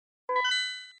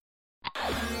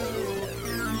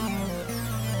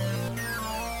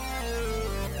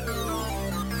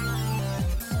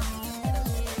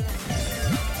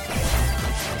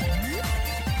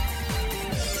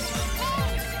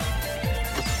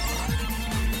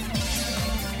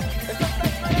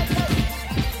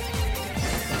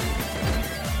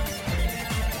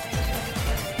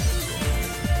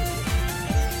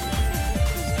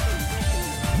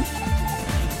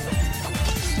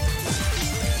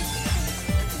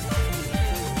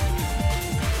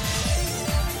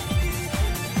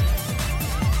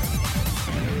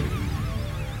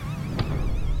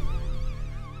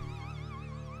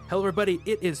Hello, everybody.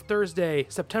 It is Thursday,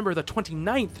 September the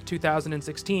 29th,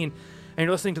 2016, and you're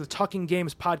listening to the Talking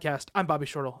Games podcast. I'm Bobby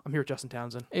Shortle. I'm here with Justin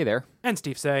Townsend. Hey there. And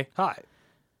Steve Say. Hi.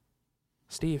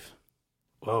 Steve.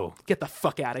 Whoa. Get the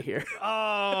fuck out of here.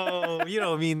 Oh, you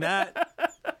don't mean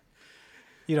that.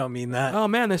 You don't mean that. Oh,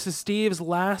 man, this is Steve's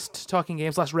last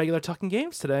regular Talking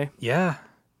Games today. Yeah.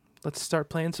 Let's start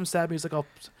playing some sad music. Let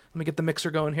me get the mixer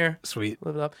going here. Sweet.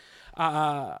 Live it up.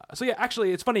 So, yeah,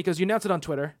 actually, it's funny because you announced it on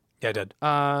Twitter. Yeah, I did.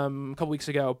 A couple weeks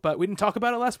ago, but we didn't talk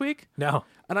about it last week. No.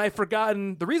 And I had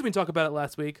forgotten, the reason we talked about it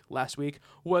last week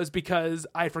was because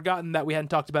I had forgotten that we hadn't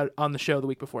talked about it on the show the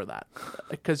week before that.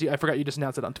 Because I forgot you just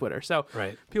announced it on Twitter. So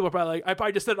right. People are probably like, I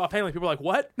probably just said it offhandedly. People are like,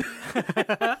 what?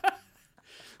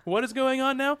 What is going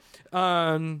on now?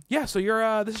 Yeah, so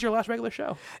this is your last regular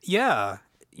show. Yeah.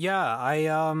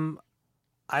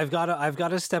 I've got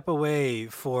to step away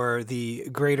for the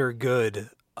greater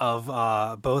good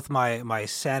of both my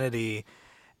sanity,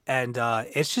 and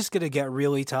it's just going to get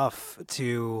really tough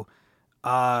to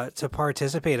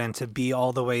participate and to be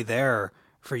all the way there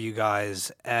for you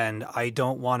guys. And I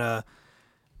don't want to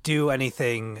do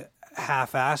anything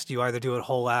half-assed. You either do it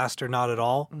whole-assed or not at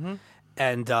all. Mm-hmm.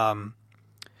 And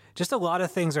just a lot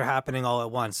of things are happening all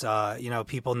at once.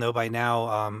 People know by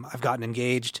now I've gotten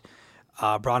engaged.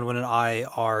 Bronwyn and I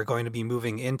are going to be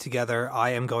moving in together.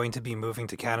 I am going to be moving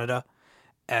to Canada.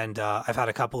 And I've had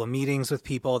a couple of meetings with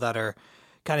people that are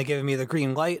kind of giving me the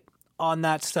green light on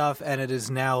that stuff. And it is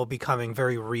now becoming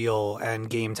very real and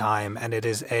game time. And it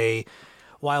is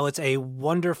while it's a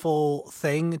wonderful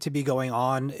thing to be going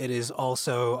on, it is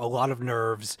also a lot of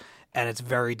nerves and it's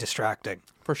very distracting.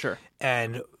 For sure.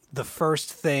 And the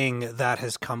first thing that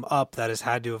has come up that has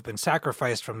had to have been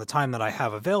sacrificed from the time that I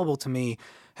have available to me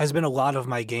has been a lot of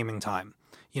my gaming time.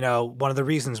 You know, one of the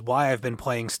reasons why I've been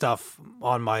playing stuff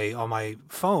on my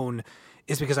phone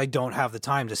is because I don't have the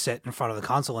time to sit in front of the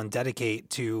console and dedicate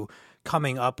to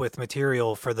coming up with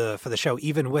material for the show.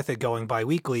 Even with it going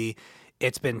bi-weekly,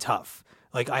 it's been tough.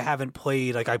 Like I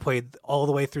played all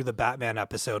the way through the Batman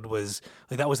episode.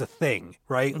 That was a thing,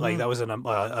 right? Mm-hmm. Like that was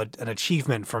an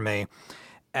achievement for me.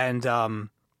 And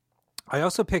I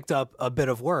also picked up a bit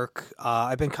of work.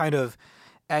 I've been kind of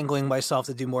angling myself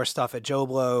to do more stuff at Joe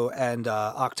Blow, and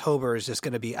October is just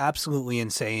going to be absolutely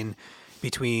insane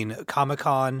between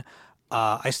Comic-Con.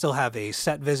 I still have a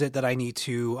set visit that I need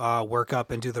to work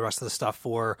up and do the rest of the stuff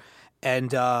for,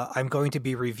 and I'm going to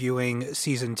be reviewing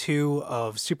Season 2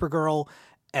 of Supergirl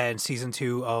and Season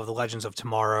 2 of The Legends of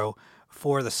Tomorrow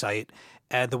for the site.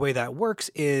 And the way that works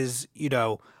is,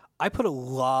 I put a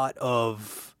lot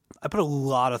of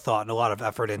thought and a lot of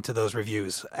effort into those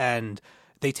reviews, and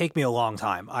they take me a long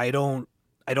time. I don't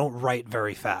write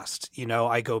very fast.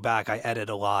 I go back, I edit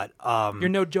a lot. You're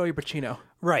no Joey Braccino.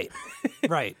 Right.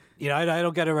 Right. I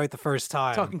don't get it right the first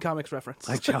time. Talking comics reference.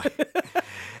 Like Joey.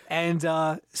 And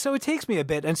so it takes me a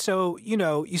bit. And so,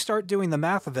 you start doing the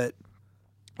math of it,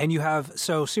 and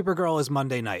Supergirl is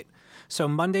Monday night. So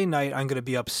Monday night, I'm going to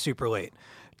be up super late.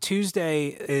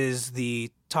 Tuesday is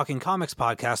the Talking Comics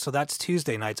podcast, so that's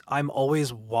Tuesday nights. I'm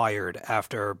always wired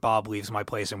after Bob leaves my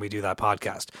place and we do that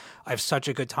podcast. I have such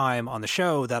a good time on the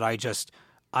show that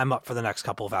I'm up for the next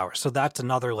couple of hours. So that's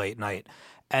another late night.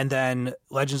 And then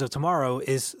Legends of Tomorrow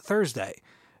is Thursday,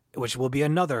 which will be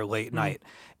another late night.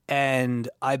 And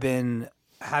I've been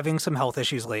having some health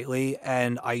issues lately,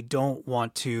 and I don't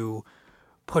want to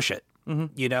push it.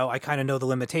 Mm-hmm. I kind of know the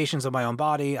limitations of my own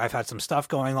body. I've had some stuff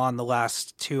going on the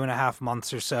last 2.5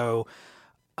 months or so.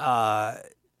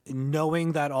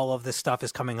 Knowing that all of this stuff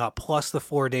is coming up, plus the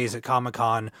 4 days at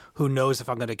Comic-Con, who knows if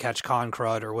I'm going to catch con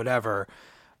crud or whatever,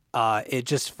 it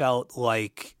just felt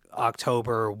like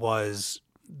October was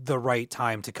the right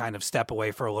time to kind of step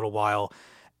away for a little while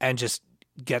and just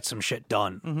get some shit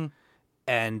done. Mm-hmm.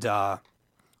 And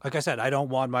like I said, I don't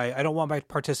want my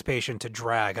participation to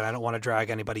drag, and I don't want to drag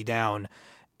anybody down.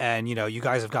 And you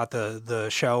guys have got the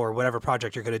show or whatever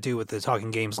project you're going to do with the Talking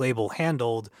Games label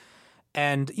handled.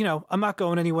 And, I'm not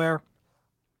going anywhere.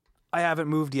 I haven't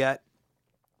moved yet.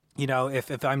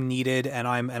 If I'm needed and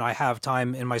I have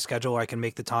time in my schedule, or I can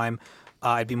make the time,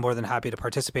 I'd be more than happy to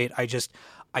participate.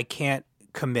 I can't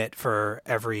commit for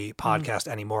every podcast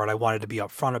anymore. And I wanted to be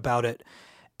upfront about it.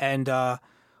 And,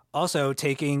 also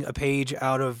taking a page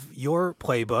out of your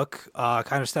playbook,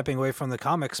 kind of stepping away from the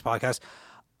comics podcast.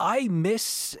 I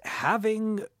miss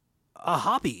having a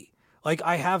hobby. Like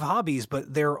I have hobbies,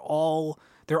 but they're all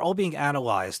being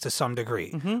analyzed to some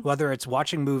degree, whether it's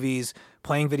watching movies,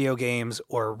 playing video games,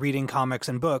 or reading comics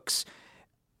and books.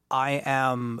 I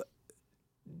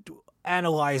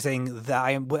analyzing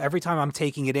that. Every time I'm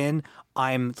taking it in,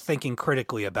 I'm thinking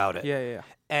critically about it. Yeah.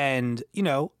 And,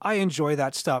 I enjoy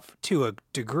that stuff to a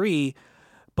degree,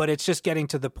 but it's just getting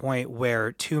to the point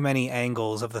where too many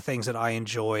angles of the things that I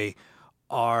enjoy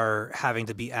are having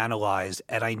to be analyzed,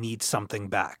 and I need something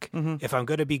back. If I'm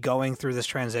going to be going through this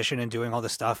transition and doing all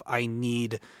this stuff, I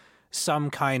need some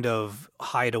kind of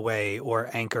hideaway or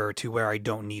anchor to where I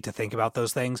don't need to think about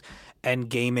those things. And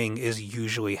gaming is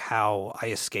usually how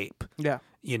I escape. Yeah.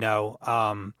 The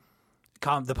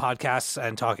podcasts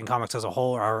and talking comics as a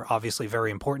whole are obviously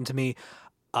very important to me.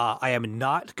 I am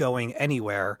not going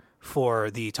anywhere for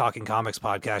the Talking Comics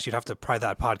podcast. You'd have to pry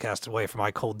that podcast away from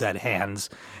my cold, dead hands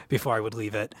before I would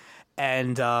leave it.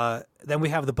 And then we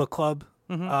have the book club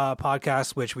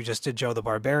podcast, which we just did Joe the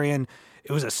Barbarian.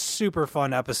 It was a super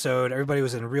fun episode. Everybody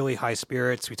was in really high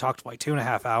spirits. We talked for like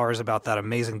 2.5 hours about that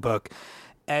amazing book.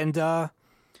 And that's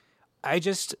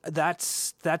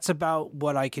about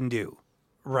what I can do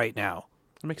right now.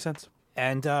 That makes sense.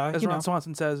 And as Ron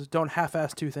Swanson says, don't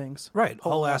half-ass two things. Right,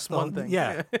 whole ass one thing.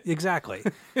 Yeah, exactly.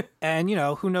 And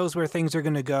who knows where things are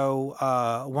going to go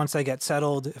once I get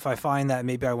settled. If I find that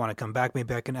maybe I want to come back,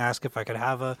 maybe I can ask if I could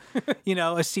have a,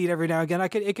 a seat every now and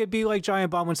again. It could be like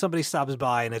Giant Bomb when somebody stops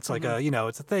by and it's like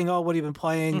it's a thing. Oh, what have you been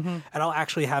playing? And I'll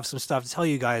actually have some stuff to tell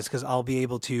you guys because I'll be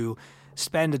able to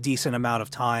spend a decent amount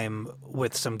of time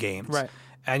with some games. Right.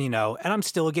 And and I'm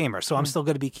still a gamer, so I'm still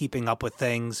going to be keeping up with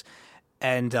things,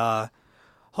 and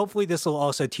hopefully this will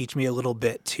also teach me a little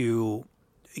bit to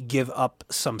give up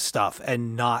some stuff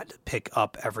and not pick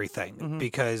up everything,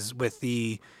 because with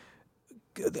the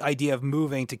idea of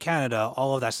moving to Canada,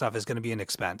 all of that stuff is going to be an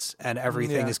expense, and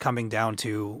everything is coming down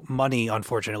to money,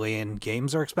 unfortunately, and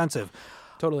games are expensive.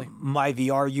 Totally. My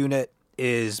VR unit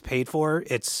is paid for.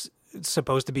 It's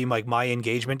supposed to be like my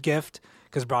engagement gift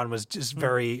because Braun was just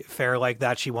very fair like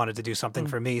that. She wanted to do something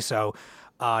for me, so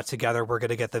together we're going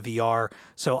to get the VR.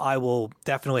 So I will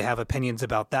definitely have opinions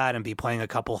about that and be playing a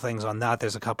couple things on that.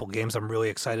 There's a couple games I'm really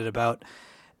excited about.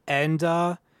 And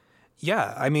I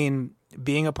mean,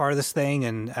 being a part of this thing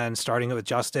and starting it with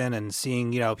Justin and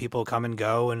seeing, people come and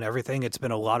go and everything, it's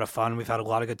been a lot of fun. We've had a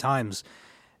lot of good times.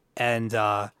 And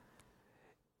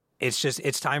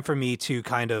it's time for me to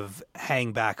kind of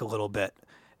hang back a little bit.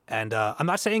 And I'm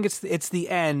not saying it's the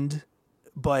end,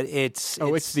 but it's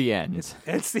the end.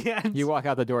 It's the end. You walk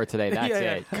out the door today. That's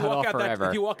it. Cut off forever.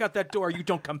 If you walk out that door, you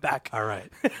don't come back. All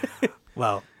right.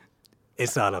 Well,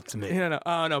 it's not up to me. No.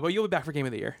 But you'll be back for Game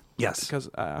of the Year. Yes. Because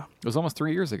it was almost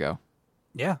 3 years ago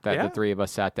that the three of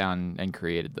us sat down and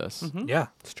created this. Yeah.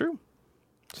 It's true.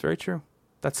 It's very true.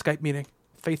 That Skype meeting,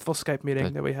 faithful Skype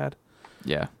meeting that we had.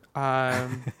 Yeah.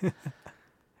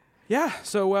 Yeah.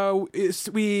 So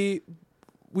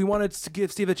we wanted to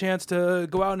give Steve a chance to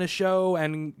go out on his show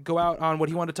and go out on what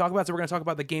he wanted to talk about. So we're going to talk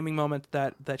about the gaming moment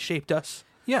that shaped us.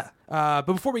 Yeah. But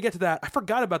before we get to that, I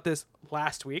forgot about this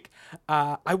last week.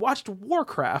 I watched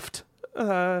Warcraft.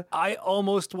 I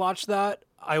almost watched that.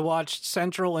 I watched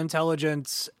Central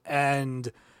Intelligence and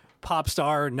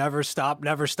Popstar Never Stop,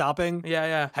 Never Stopping.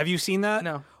 Yeah. Have you seen that?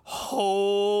 No.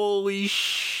 Holy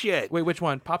shit. Wait, which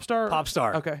one? Popstar?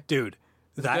 Popstar. Okay. Dude,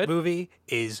 that good? movie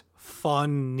is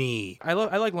funny. I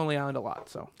like Lonely Island a lot,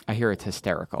 so. I hear it's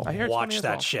hysterical. I hear it's funny Watch as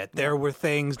that well. shit. There were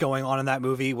things going on in that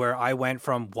movie where I went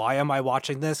from why am I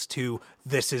watching this to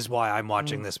this is why I'm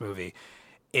watching this movie.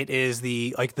 It is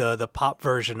the pop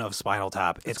version of Spinal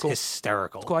Tap. It's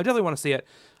hysterical. Cool. I definitely want to see it.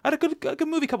 I had a good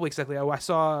movie a couple weeks ago. I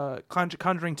saw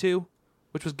Conjuring 2,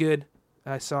 which was good.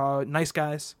 I saw Nice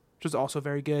Guys, which was also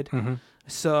very good. I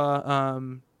saw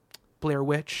Blair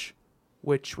Witch,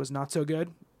 which was not so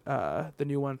good, the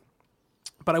new one.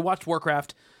 But I watched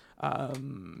Warcraft.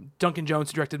 Duncan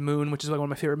Jones directed Moon, which is like one of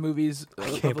my favorite movies I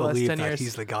of can't the last believe 10 that years.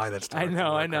 he's the guy that's I directing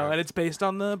know, Warcraft. and it's based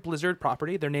on the Blizzard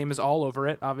property. Their name is all over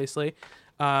it, obviously.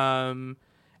 And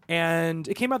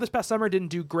it came out this past summer. It didn't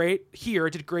do great here.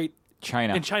 It did great.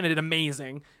 China. In China, it did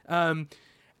amazing.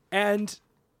 And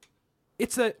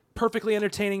it's a perfectly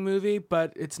entertaining movie,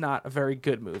 but it's not a very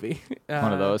good movie.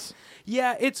 One of those.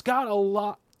 Yeah, it's got a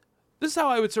lot. This is how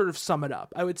I would sort of sum it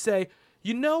up. I would say,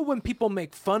 when people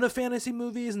make fun of fantasy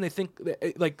movies and they think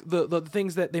like the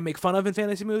things that they make fun of in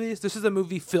fantasy movies, this is a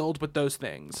movie filled with those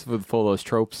things. Full of those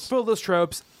tropes. Full of those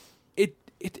tropes.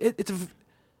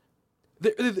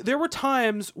 There were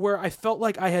times where I felt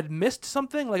like I had missed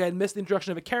something, like I had missed the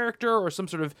introduction of a character or some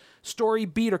sort of story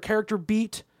beat or character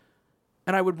beat,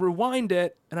 and I would rewind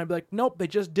it and I'd be like, nope, they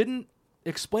just didn't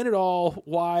explain at all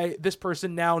why this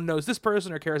person now knows this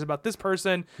person or cares about this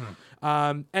person.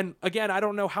 And again, I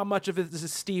don't know how much of this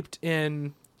is steeped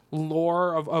in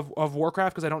lore of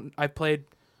Warcraft, because I played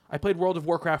World of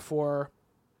Warcraft for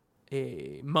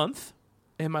a month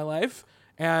in my life,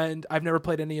 and I've never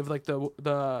played any of like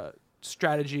the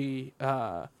strategy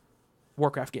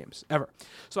Warcraft games ever.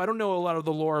 So I don't know a lot of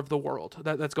the lore of the world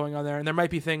that's going on there, and there might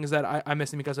be things that I'm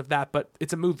missing because of that. But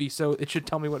it's a movie, so it should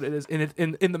tell me what it is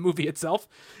in the movie itself.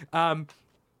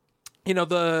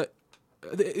 The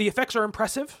effects are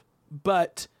impressive,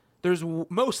 but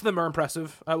most of them are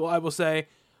impressive. I will say,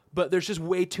 but there's just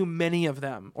way too many of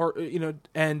them,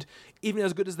 and even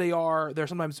as good as they are, they're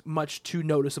sometimes much too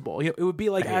noticeable. It would be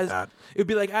like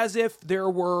as if there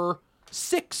were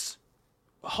 6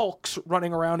 Hulks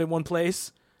running around in one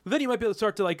place. Then you might be able to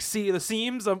start to like see the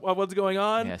seams of what's going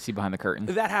on. Yeah, see behind the curtain.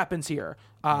 That happens here.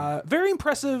 Very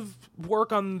impressive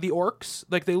work on the orcs.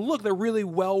 Like they're really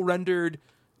well rendered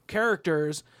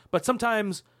characters, but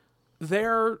sometimes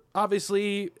they're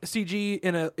obviously CG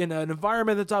in an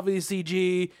environment that's obviously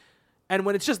CG, and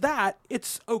when it's just that,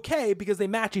 it's okay because they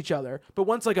match each other. But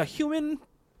once like a human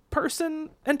person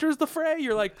enters the fray,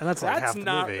 you're like, and that's half the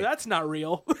not movie. That's not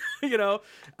real. There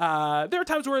are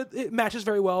times where it matches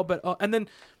very well, but and then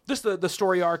just the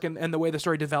story arc and the way the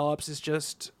story develops is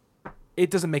just, it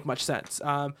doesn't make much sense.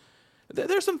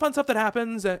 There's some fun stuff that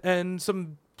happens and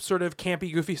some sort of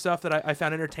campy, goofy stuff that I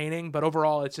found entertaining, but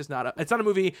overall, it's just not a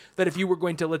movie that if you were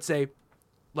going to, let's say,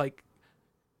 like,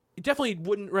 you definitely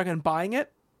wouldn't recommend buying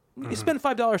it. You spend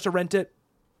 $5 to rent it.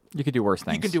 You could do worse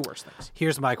things. You can do worse things.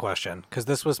 Here's my question, because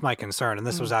this was my concern, and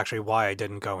this was actually why I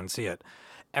didn't go and see it.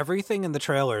 Everything in the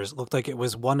trailers looked like it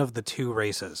was one of the 2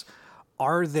 races.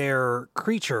 Are there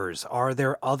creatures? Are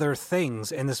there other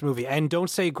things in this movie? And don't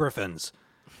say griffins,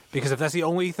 because if that's the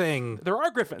only thing... There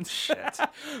are griffins. Shit.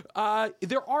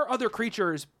 There are other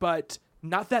creatures, but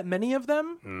not that many of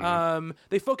them.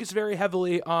 They focus very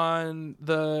heavily on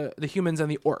the humans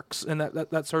and the orcs and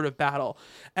that sort of battle.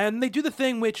 And they do the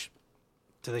thing which...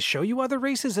 Do they show you other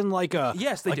races in like a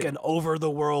yes, they do. An over the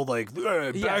world back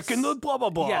in the blah blah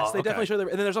blah? Yes, they definitely show.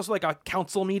 And then there's also like a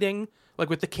council meeting, like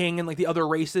with the king and like the other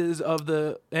races of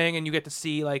the thing, and you get to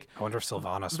see like I wonder if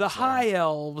Sylvanas the was high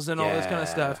elves and all this kind of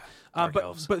stuff.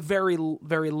 elves. But very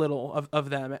little of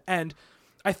them. And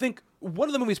I think one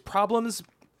of the movie's problems,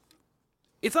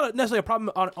 it's not necessarily a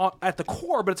problem at the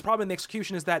core, but it's a problem in the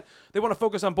execution, is that they want to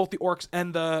focus on both the orcs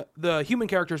and the human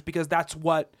characters because that's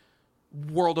what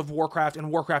World of Warcraft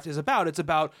and Warcraft is about. It's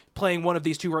about playing one of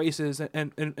these 2 races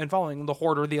and following the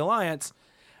Horde or the Alliance.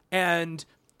 And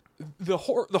the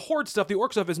Horde stuff, the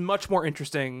orc stuff, is much more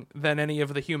interesting than any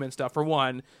of the human stuff. For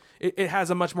one, it has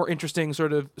a much more interesting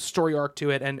sort of story arc to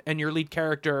it, and your lead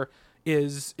character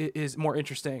is more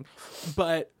interesting.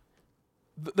 But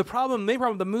the main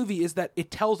problem with the movie is that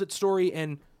it tells its story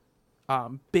in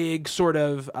big sort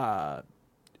of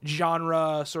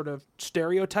genre sort of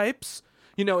stereotypes.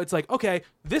 It's like, okay,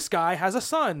 this guy has a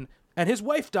son and his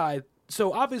wife died,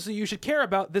 so obviously you should care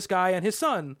about this guy and his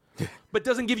son, but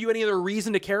doesn't give you any other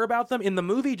reason to care about them in the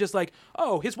movie. Just like,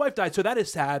 oh, his wife died, so that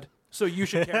is sad, so you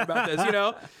should care about this,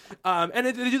 and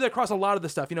they do that across a lot of the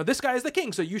stuff. This guy is the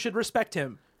king, so you should respect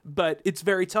him, but it's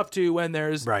very tough to when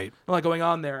there's a lot going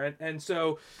on there, and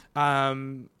so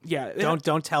don't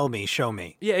tell me, show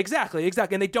me. Yeah, exactly,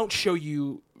 and they don't show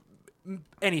you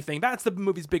anything. That's the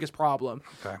movie's biggest problem.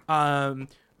 Okay.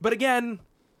 But again,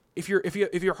 if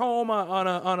you're home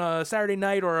on a Saturday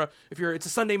night, or it's a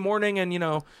Sunday morning and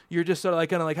you're just sort of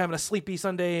like kind of like having a sleepy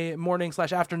Sunday morning /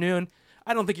 afternoon,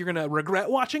 I don't think you're gonna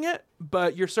regret watching it.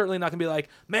 But you're certainly not gonna be like,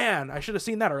 man, I should have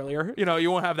seen that earlier.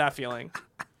 You won't have that feeling.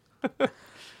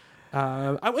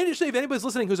 I'm interested if anybody's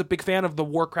listening who's a big fan of the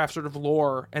Warcraft sort of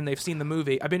lore and they've seen the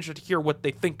movie. I'd be interested to hear what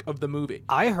they think of the movie.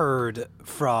 I heard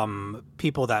from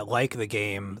people that like the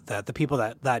game that the people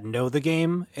that know the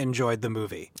game enjoyed the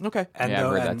movie. Okay. And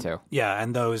I've heard that too. Yeah,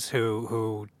 and those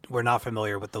who were not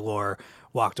familiar with the lore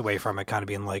walked away from it kind of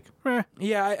being like, eh.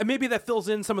 Yeah, maybe that fills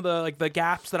in some of the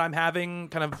gaps that I'm having,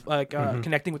 kind of like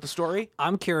connecting with the story.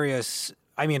 I'm curious.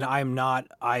 I mean,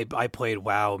 I played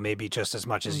WoW maybe just as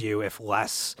much as you, if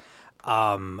less.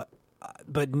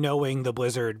 But knowing the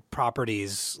Blizzard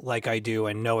properties like I do,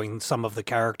 and knowing some of the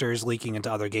characters leaking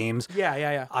into other games,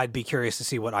 yeah, I'd be curious to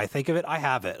see what I think of it. I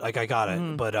have it, like I got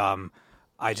it, but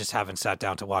I just haven't sat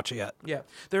down to watch it yet. Yeah,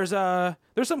 there's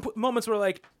some moments where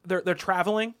like they're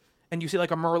traveling and you see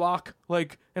like a Murloc,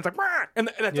 like, and it's like, "Rah!" and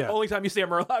that's the only time you see a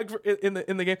Murloc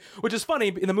in the game, which is funny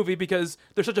in the movie because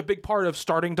they're such a big part of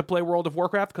starting to play World of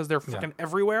Warcraft because they're freaking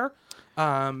everywhere.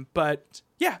 But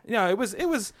yeah, it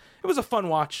was a fun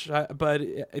watch, but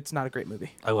it's not a great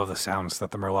movie. I love the sounds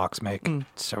that the Murlocs make.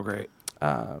 It's so great.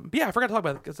 But yeah, I forgot to talk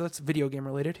about it because that's video game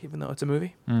related, even though it's a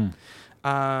movie.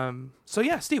 So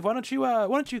yeah, Steve, why don't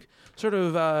you sort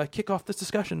of kick off this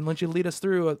discussion? Why don't you lead us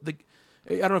through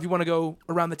I don't know if you want to go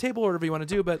around the table or whatever you want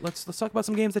to do, but let's talk about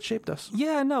some games that shaped us.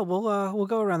 Yeah, no, we'll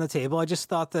go around the table. I just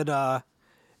thought that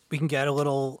we can get a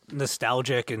little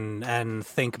nostalgic and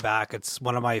think back. It's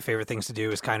one of my favorite things to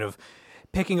do is kind of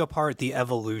picking apart the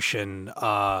evolution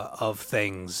of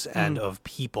things and of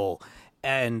people.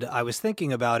 And I was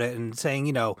thinking about it and saying,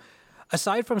 you know,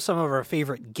 aside from some of our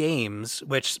favorite games,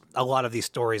 which a lot of these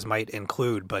stories might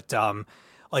include, but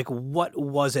like, what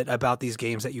was it about these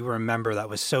games that you remember that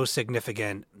was so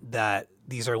significant that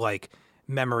these are like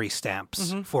memory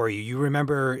stamps for you? You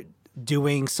remember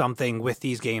doing something with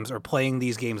these games or playing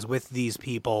these games with these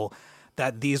people,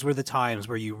 that these were the times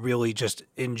where you really just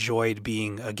enjoyed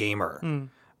being a gamer. And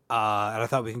I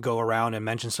thought we can go around and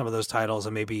mention some of those titles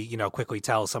and maybe, you know, quickly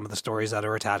tell some of the stories that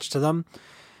are attached to them.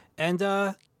 And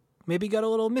maybe get a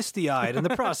little misty-eyed in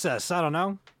the process. I don't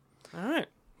know. All right.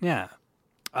 Yeah.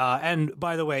 And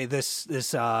by the way, this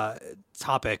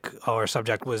topic or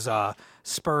subject was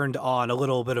spurned on a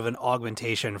little bit of an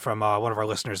augmentation from one of our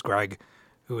listeners, Greg,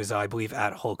 who is, I believe,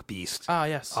 at Hulk Beast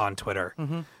Yes. on Twitter.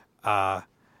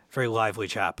 Very lively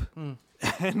chap.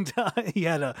 And he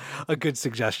had a good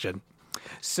suggestion.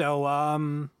 So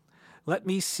let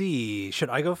me see. Should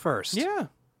I go first? Yeah.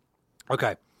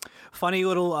 Okay. Funny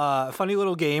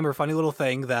little game or funny little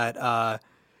thing that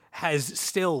has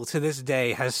still to this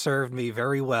day has served me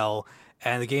very well.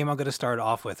 And the game I'm going to start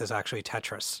off with is actually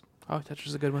Tetris. Oh, Tetris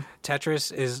is a good one.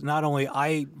 Tetris is not only,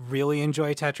 I really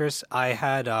enjoy Tetris. I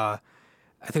had, I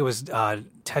think it was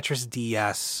Tetris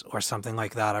DS or something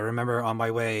like that. I remember on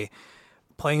my way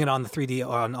playing it on the 3D,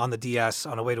 on the DS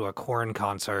on the way to a Korn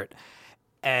concert.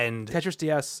 And Tetris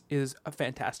DS is a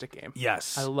fantastic game.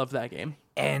 yes. I love that game.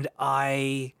 And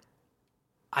I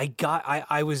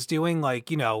was doing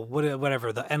like, you know,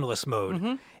 whatever, the endless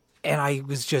mode. And I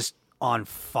was just on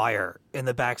fire in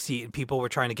the back seat, and people were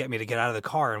trying to get me to get out of the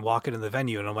car and walk into the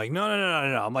venue. And I'm like, no.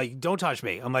 I'm like, don't touch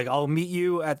me. I'm like, I'll meet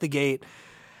you at the gate.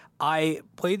 I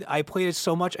played it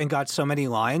so much and got so many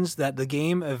lines that the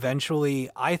game eventually,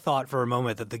 I thought for a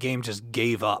moment that the game just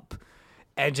gave up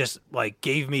and just like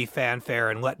gave me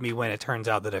fanfare and let me win. It turns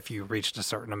out that if you reached a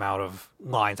certain amount of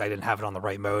lines, I didn't have it on the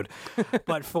right mode.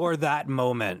 But for that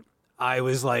moment, I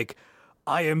was like,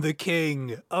 I am the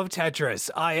king of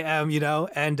Tetris. I am, you know,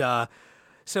 and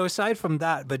so aside from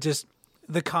that, but just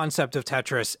the concept of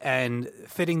Tetris and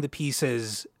fitting the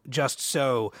pieces just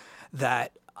so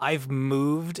that I've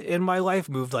moved in my life,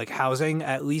 moved like housing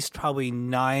at least probably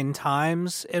 9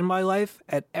 times in my life,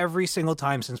 at every single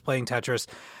time since playing Tetris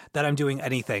that I'm doing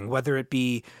anything, whether it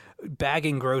be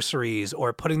bagging groceries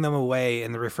or putting them away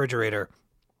in the refrigerator,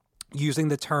 using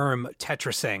the term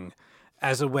Tetrising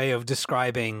as a way of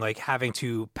describing like having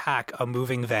to pack a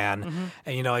moving van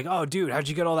and, you know, like, oh, dude, how'd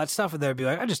you get all that stuff in there? Be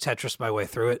like, I just Tetris my way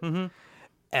through it.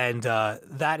 And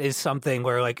that is something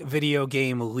where like video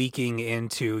game leaking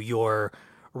into your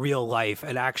real life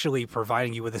and actually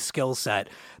providing you with a skill set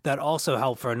that also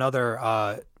helped for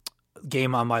another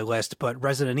game on my list, but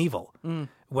Resident Evil.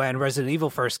 When Resident Evil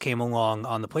first came along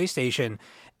on the PlayStation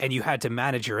and you had to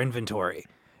manage your inventory.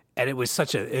 And it was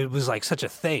like such a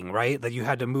thing, right? That you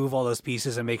had to move all those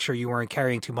pieces and make sure you weren't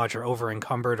carrying too much or over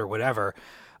encumbered or whatever.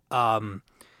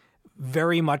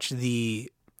 Very much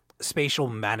the spatial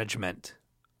management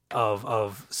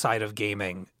of side of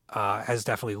gaming has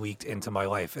definitely leaked into my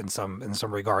life in some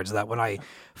regards, that when I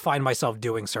find myself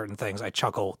doing certain things, I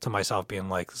chuckle to myself being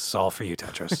like, this is all for you,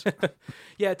 Tetris.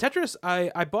 Yeah, Tetris,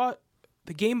 I bought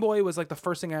the Game Boy was like the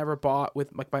first thing I ever bought with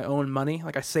like my own money.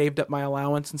 Like I saved up my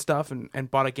allowance and stuff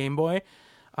and bought a Game Boy.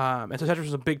 And so Tetris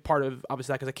was a big part of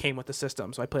obviously that because it came with the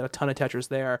system. So I played a ton of Tetris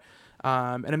there.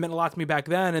 And it meant a lot to me back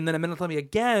then. And then it meant a lot to me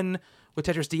again with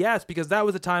Tetris DS because that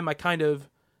was the time I kind of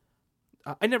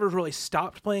I never really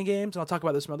stopped playing games, and I'll talk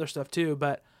about this some other stuff too,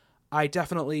 but I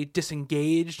definitely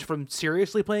disengaged from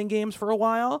seriously playing games for a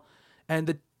while,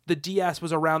 and the DS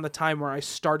was around the time where I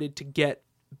started to get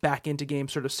back into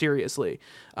games sort of seriously.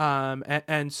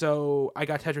 And so I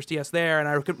got Tetris DS there, and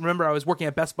I remember I was working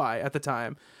at Best Buy at the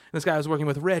time, and this guy I was working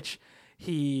with, Rich,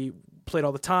 he played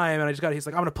all the time, and he's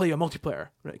like, I'm going to play you a multiplayer,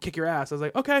 I'm gonna kick your ass. I was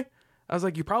like, okay. I was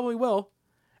like, you probably will.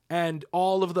 And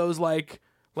all of those like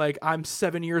I'm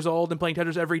 7 years old and playing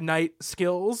Tetris every night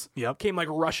skills came like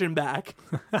rushing back.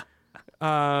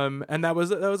 And that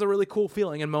was a really cool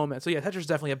feeling and moment. So yeah, Tetris is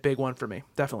definitely a big one for me.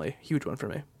 Definitely a huge one for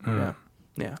me.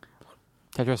 Yeah.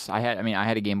 Tetris, I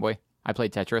had a Game Boy. I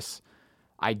played Tetris.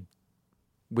 I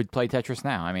would play Tetris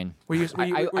now. I mean, were you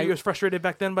as frustrated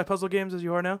back then by puzzle games as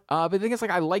you are now? But the thing is,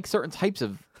 like, I like certain types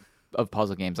of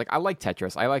puzzle games. Like, I like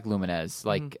Tetris. I like Lumines.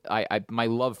 Like, my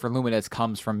love for Lumines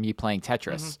comes from me playing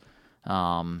Tetris.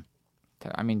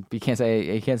 I mean, you can't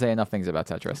say enough things about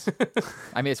Tetris.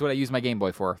 I mean, it's what I use my Game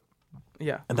Boy for.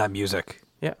 Yeah. And that music,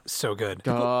 Yeah. so good.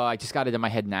 Oh, I just got it in my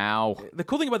head now. The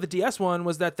cool thing about the DS one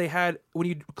was that they had, when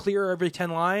you clear every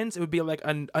 10 lines, it would be like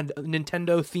a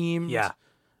Nintendo themed. Yeah.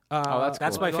 Oh, that's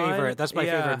That's cool. my favorite. That's my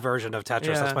Yeah. favorite version of Tetris.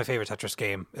 Yeah. That's my favorite Tetris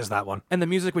game. Is that one? And the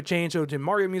music would change so to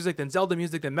Mario music, then Zelda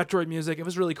music, then Metroid music. It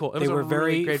was really cool. It was They were a really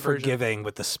very great version. forgiving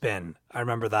with the spin. I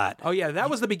remember that. Oh yeah, that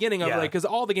was the beginning of Yeah. like, because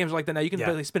all the games are like that now. You can Yeah.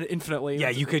 basically spin it infinitely. Yeah,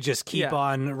 you could just keep Yeah.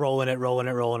 on rolling it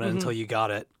until you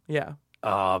got it. Yeah,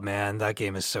 Oh man, that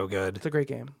game is so good. it's a great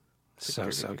game. So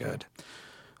good.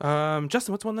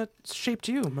 Justin, what's one that shaped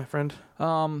you, my friend?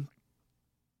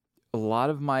 A lot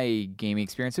of my gaming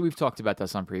experience, and we've talked about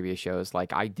this on previous shows,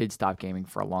 like I did stop gaming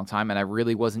for a long time, and I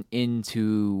really wasn't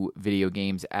into video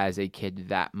games as a kid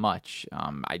that much.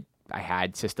 I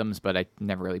had systems, but I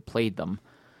never really played them,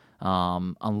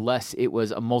 unless it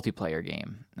was a multiplayer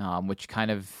game, which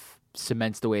kind of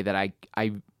cements the way that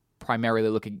I primarily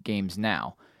look at games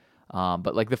now.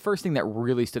 But like the first thing that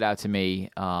really stood out to me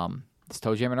is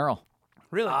Toe Jam and Earl.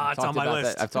 Really? It's on my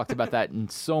list. I've talked about that in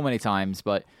so many times,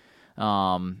 but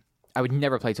I would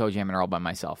never play Toe Jam and Earl by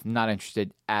myself. Not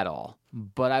interested at all.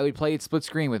 But I would play it split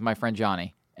screen with my friend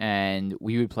Johnny, and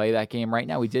we would play that game right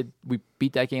now. We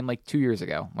beat that game like 2 years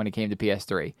ago when it came to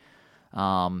PS3.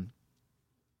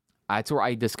 That's where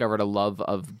I discovered a love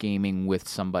of gaming with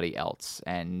somebody else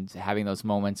and having those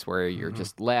moments where you're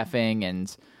just laughing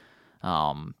and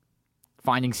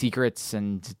finding secrets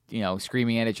and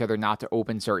screaming at each other not to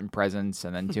open certain presents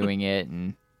and then doing it.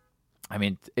 And I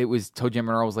mean, it was Toe Jam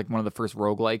and Earl was like one of the first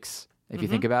roguelikes, if you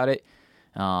think about it.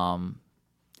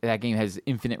 That game has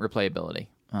infinite replayability.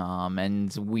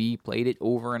 And we played it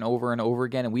over and over and over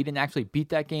again, and we didn't actually beat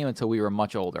that game until we were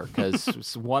much older, because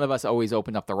one of us always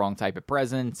opened up the wrong type of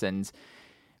presents, and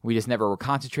we just never were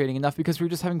concentrating enough because we were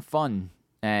just having fun.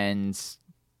 And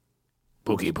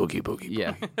Boogie.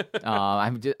 yeah,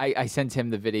 I sent him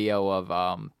the video of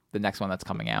the next one that's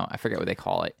coming out. I forget what they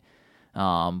call it.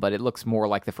 But it looks more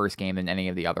like the first game than any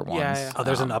of the other ones. Yeah. Oh,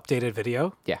 there's an updated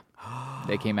video? Yeah.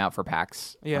 They came out for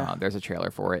PAX. Yeah. There's a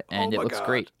trailer for it, and it my looks God.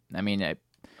 great. I mean,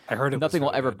 I heard it nothing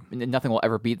was will really nothing will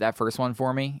ever beat that first one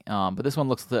for me. But this one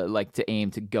looks to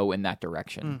aim to go in that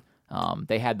direction.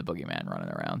 They had the boogeyman running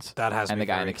around. That has and me the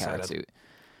guy in very the carrot excited.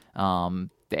 suit.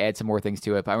 They add some more things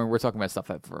to it. But I mean, we're talking about stuff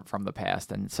from the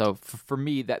past, and so for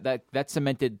me, that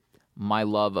cemented my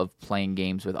love of playing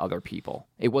games with other people.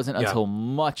 It wasn't until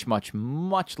much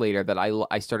later that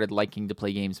I started liking to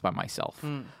play games by myself.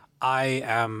 I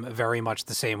am very much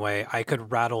the same way. I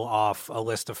could rattle off a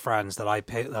list of friends that I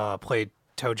played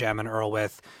Toe Jam and Earl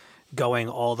with, going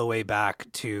all the way back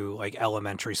to like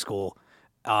elementary school.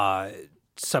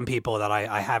 Some people that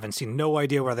I haven't seen, no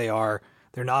idea where they are.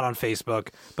 They're not on Facebook,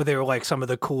 but they were like some of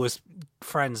the coolest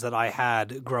friends that I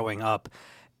had growing up.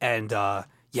 And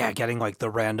getting like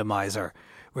the randomizer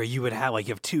where you would have like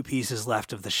you have two pieces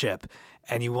left of the ship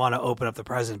and you want to open up the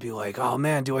present and be like, oh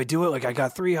man, do I do it? Like I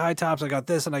got 3 high tops, I got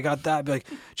this and I got that. Be like,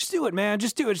 just do it, man.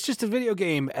 Just do it. It's just a video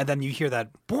game. And then you hear that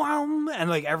boom and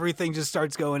like everything just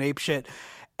starts going ape shit.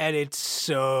 And it's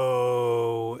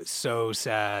so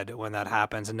sad when that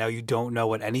happens. And now you don't know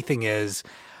what anything is.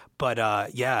 But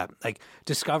like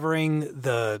discovering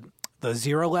the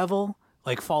 0 level,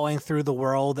 like falling through the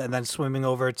world and then swimming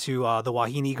over to the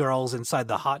Wahini girls inside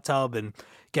the hot tub and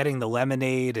getting the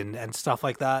lemonade and stuff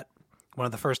like that. One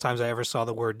of the first times I ever saw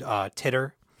the word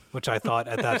titter, which I thought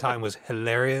at that time was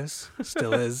hilarious,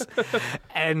 still is.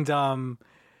 And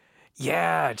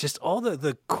just all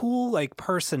the cool like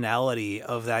personality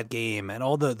of that game and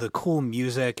all the cool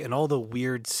music and all the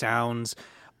weird sounds.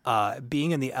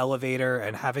 Being in the elevator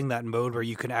and having that mode where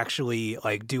you can actually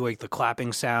like do like the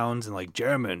clapping sounds and like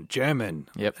German,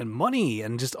 Yep. and money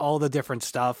and just all the different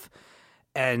stuff,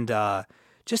 and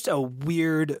just a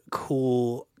weird,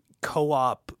 cool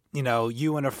co-op.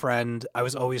 You and a friend. I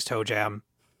was always Toe Jam.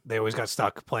 They always got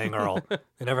stuck playing Earl.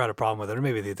 They never had a problem with it, or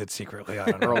maybe they did secretly. I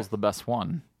don't know. Earl's the best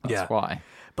one. That's why.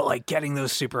 But like getting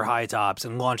those super high tops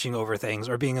and launching over things,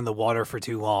 or being in the water for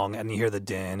too long and you hear the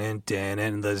din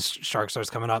and the shark starts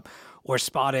coming up, or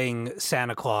spotting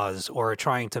Santa Claus, or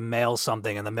trying to mail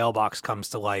something and the mailbox comes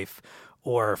to life,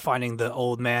 or finding the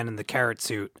old man in the carrot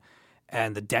suit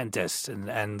and the dentist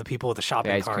and the people with the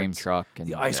shopping The ice carts. cream truck. And,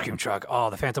 The ice cream truck. Oh,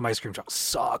 the Phantom ice cream truck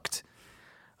sucked.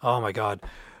 Oh my God.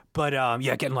 But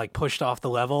getting like pushed off the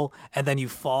level and then you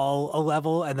fall a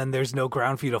level and then there's no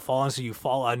ground for you to fall on. So you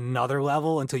fall another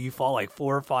level until you fall like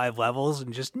 4 or 5 levels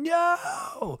and just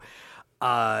no.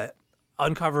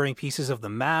 Uncovering pieces of the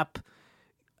map.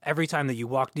 Every time that you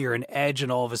walk near an edge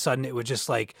and all of a sudden it would just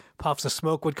like puffs of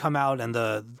smoke would come out and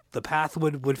the path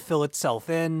would fill itself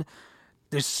in.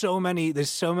 There's so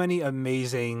many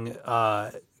amazing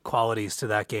qualities to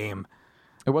that game.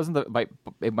 It wasn't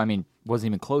wasn't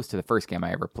even close to the first game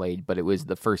I ever played, but it was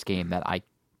the first game that I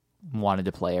wanted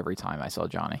to play every time I saw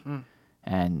Johnny.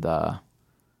 And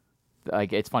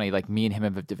like, it's funny, like, me and him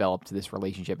have developed this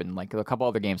relationship, and like a couple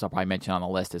other games I'll probably mention on the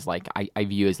list is like I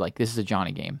view as like, this is a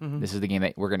Johnny game. This is the game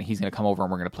that he's gonna come over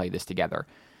and we're gonna play this together.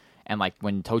 And like,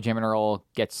 when Toe Jam and Earl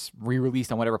gets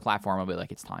re-released on whatever platform, I'll be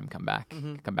like, it's time, come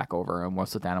back over, and we'll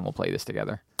sit down and we'll play this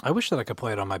together. I wish that I could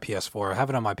play it on my PS4. I have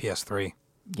it on my PS3.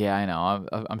 Yeah, I know.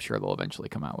 I'm sure they'll eventually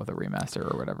come out with a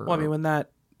remaster or whatever. Well, I mean, when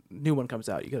that new one comes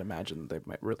out, you can imagine they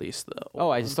might release the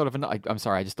old I just thought of I'm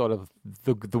sorry. I just thought of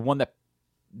the one that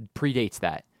predates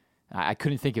that. I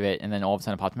couldn't think of it, and then all of a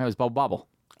sudden it popped in my head. It was Bubble Bobble.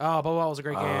 Oh, Bubble Bobble was a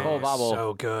great game. Bubble Bobble.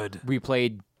 So good. We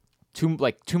played 2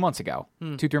 months ago.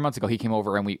 2-3 months ago, he came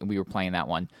over and we were playing that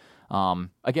one.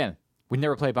 Again, we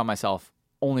never played by myself,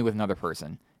 only with another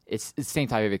person. It's the same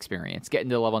type of experience. Getting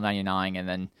to level 99 and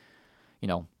then,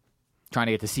 trying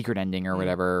to get the secret ending or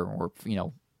whatever, or,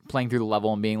 playing through the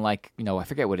level and being like, I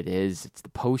forget what it is. It's the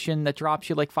potion that drops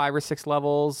you like 5 or 6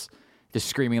 levels. Just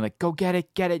screaming like, go get it,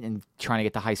 and trying to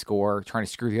get the high score, trying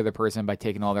to screw the other person by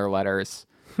taking all their letters.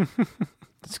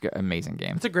 It's an amazing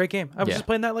game. It's a great game. I was just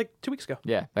playing that like 2 weeks ago.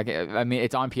 Yeah. I mean,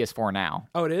 it's on PS4 now.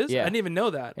 Oh, it is? Yeah. I didn't even know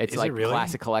that. It's Is like it really?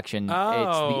 Classic Collection. Oh.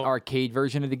 It's the arcade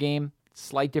version of the game.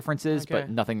 Slight differences, Okay. but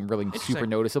nothing really super Interesting.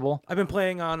 noticeable. I've been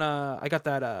playing on. I got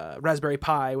that Raspberry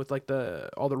Pi with like the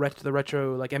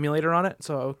retro like emulator on it.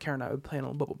 So Karen and I would play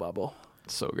on Bubble Bobble.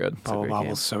 It's so good. a Bubble great Bobble's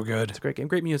game. so good. It's a great game.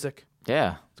 Great music.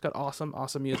 Yeah. It's got awesome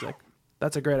music.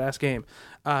 That's a great ass game.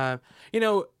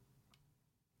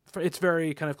 It's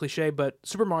very kind of cliche, but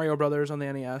Super Mario Brothers on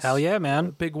the NES. Hell yeah,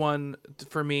 man. Big one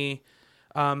for me.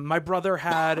 My brother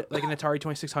had like an Atari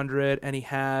 2600, and he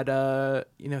had a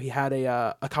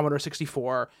Commodore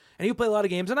 64, and he would play a lot of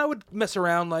games, and I would mess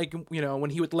around like when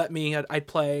he would let me, I'd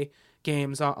play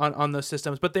games on those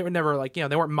systems, but they were never like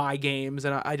they weren't my games,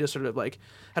 and I just sort of like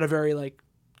had a very like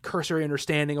cursory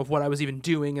understanding of what I was even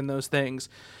doing in those things.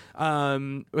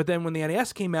 But then when the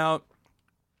NES came out,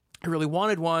 I really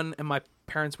wanted one, and my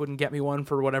parents wouldn't get me one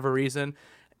for whatever reason,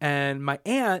 and my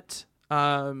aunt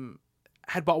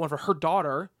had bought one for her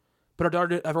daughter, but her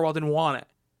daughter didn't want it,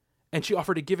 and she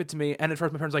offered to give it to me, and at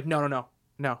first my parents were like,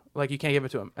 no, like you can't give it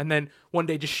to him, and then one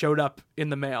day just showed up in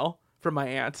the mail from my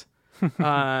aunt.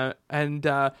 And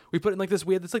we put it in like this,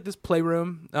 we had this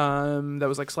playroom that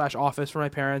was like / office for my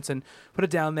parents, and put it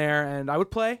down there, and I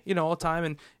would play all the time,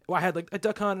 and I had like a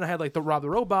Duck Hunt, and I had like the Rob the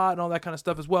Robot and all that kind of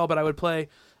stuff as well, but I would play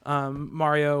Super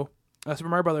Mario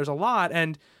Brothers a lot.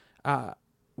 And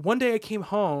one day I came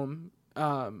home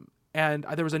and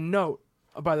there was a note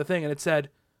by the thing, and it said,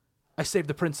 "I saved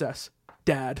the princess,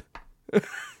 Dad."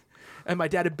 And my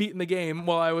dad had beaten the game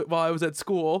while I was at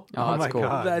school. Oh, that's cool.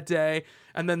 God. That day,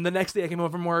 and then the next day I came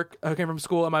home from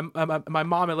school, and my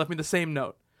mom had left me the same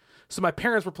note. So my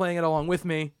parents were playing it along with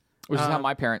me, Which is how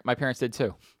my parents did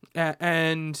too.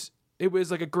 and it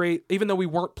was like a great. Even though we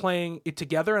weren't playing it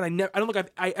together, and I don't think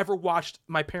I ever watched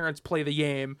my parents play the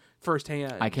game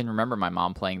firsthand. I can remember my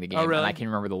mom playing the game, Oh, really? and I can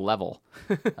remember the level.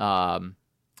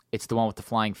 It's the one with the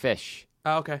flying fish,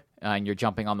 Oh, okay. and you're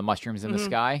jumping on the mushrooms in the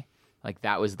sky. Like,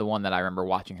 that was the one that I remember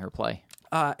watching her play.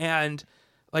 And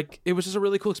like it was just a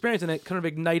really cool experience, and it kind of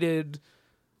ignited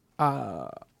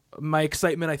my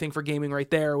excitement. I think for gaming right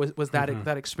there was that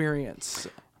that experience.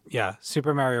 Yeah,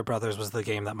 Super Mario Brothers was the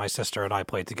game that my sister and I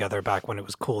played together back when it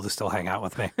was cool to still hang out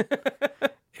with me.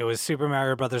 It was Super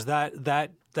Mario Brothers,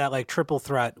 that like triple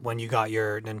threat when you got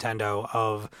your Nintendo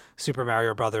of Super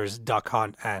Mario Brothers, Duck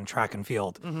Hunt, and Track and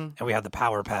Field, and we had the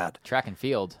Power Pad. Track and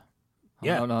field. Oh,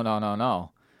 Yeah.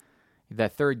 No.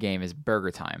 That third game is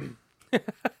Burger Time.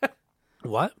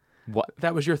 What? What?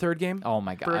 That was your third game? Oh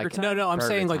my god! Burger Time? No, I'm Burger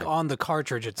saying like Time. on the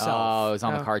cartridge itself. Oh, it was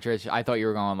on Oh. the cartridge. I thought you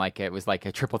were going like it was like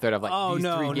a triple threat of like Oh, these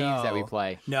no, 3 games that we no.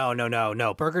 play.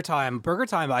 No. Burger Time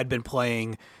I'd been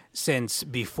playing since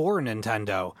before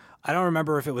Nintendo. I don't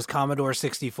remember if it was Commodore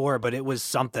 64, but it was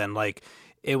something. Like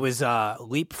it was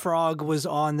Leapfrog was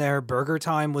on there, Burger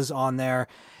Time was on there,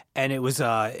 and it was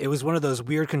one of those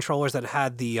weird controllers that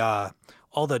had the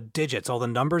all the digits, all the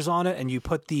numbers on it, and you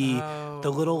put the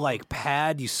little like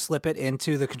pad, you slip it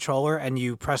into the controller, and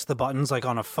you press the buttons like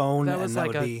on a phone, That and was that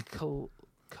like would a be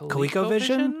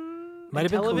ColecoVision? Might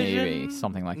have been Intellivision? Maybe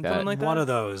something like that. Something like one that? of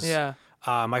those. Yeah.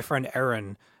 My friend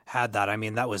Aaron had that. I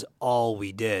mean, that was all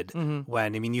we did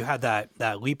when, you had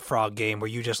that Leapfrog game where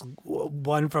you just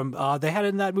won from, they had it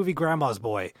in that movie Grandma's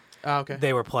Boy. Oh, okay.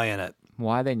 They were playing it.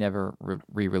 Why they never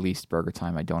re-released Burger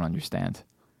Time, I don't understand.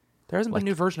 There hasn't been a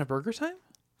new version of Burger Time?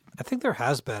 I think there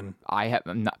has been. I have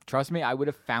not. Trust me, I would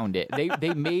have found it.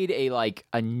 They made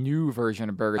a new version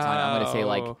of Burger Time. I'm going to say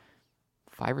like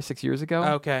 5 or 6 years ago.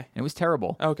 Okay. And it was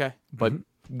terrible. Okay. But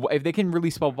if they can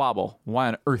release Bubble Bobble, why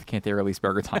on earth can't they release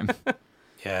Burger Time?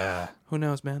 Yeah. Who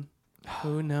knows, man?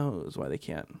 Who knows why they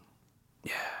can't?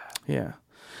 Yeah.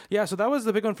 So that was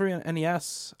the big one for me on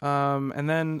NES. And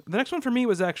then the next one for me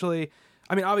was actually,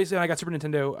 I mean, obviously when I got Super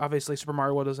Nintendo, obviously Super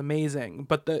Mario World was amazing.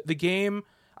 But the game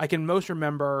I can most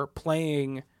remember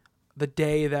playing the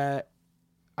day that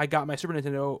I got my Super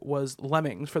Nintendo was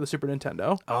Lemmings for the Super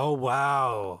Nintendo. Oh,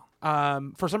 wow.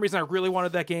 For some reason, I really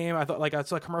wanted that game. I thought like I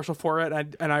saw a commercial for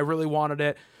it, and I really wanted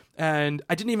it. And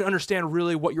I didn't even understand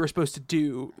really what you were supposed to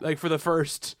do, like for the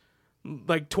first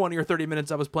like 20 or 30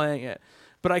 minutes I was playing it.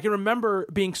 But I can remember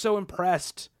being so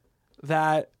impressed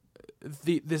that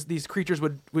these creatures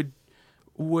would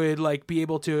like be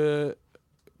able to,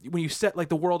 when you set like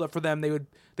the world up for them, they'd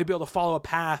be able to follow a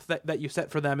path that you set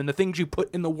for them, and the things you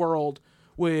put in the world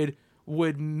would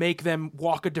make them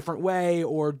walk a different way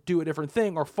or do a different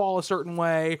thing or fall a certain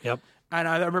way. Yep. And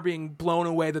I remember being blown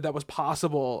away that was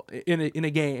possible in a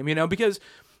game, because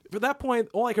for that point,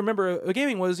 all I can remember of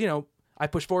gaming was, I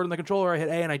push forward on the controller, I hit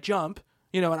A and I jump,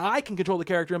 and I can control the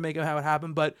character and make it how it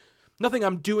happen, but nothing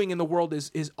I'm doing in the world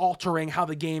is altering how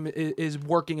the game is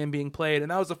working and being played. And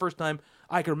that was the first time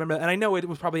I could remember that. And I know it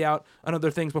was probably out on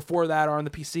other things before that or on the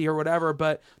PC or whatever,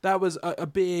 but that was a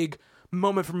big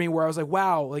moment for me where I was like,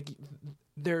 wow, like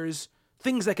there's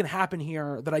things that can happen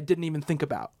here that I didn't even think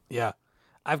about. Yeah.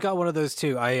 I've got one of those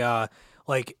too. I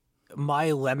like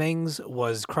my Lemmings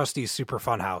was Krusty's Super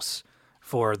Fun House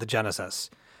for the Genesis.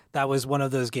 That was one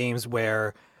of those games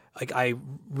where like I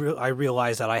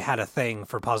realized that I had a thing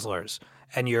for puzzlers,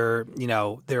 and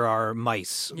there are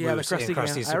mice Yeah, the in Krusty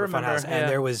Krusty's game. I Super Fun remember, House, yeah. and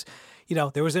there was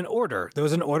an order. There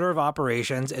was an order of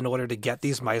operations in order to get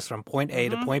these mice from point A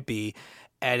to point B,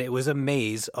 and it was a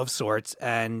maze of sorts.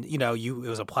 And it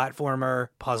was a platformer,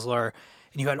 puzzler.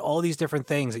 And you had all these different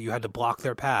things that you had to block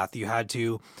their path. You had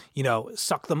to,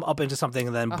 suck them up into something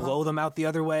and then blow them out the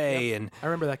other way. Yep. And I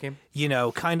remember that game.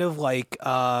 Kind of like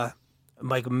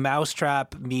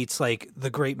Mousetrap meets like The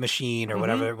Great Machine or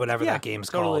whatever Yeah, that game's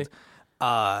totally.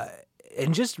 called.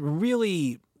 And just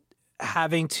really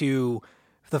having to,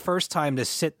 the first time, to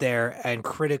sit there and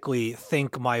critically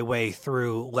think my way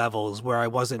through levels where I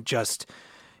wasn't just,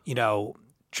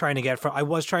 trying to get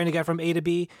from A to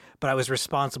B, but I was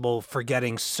responsible for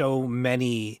getting so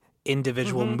many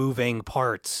individual moving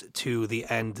parts to the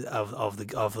end of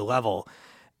the level.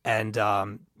 And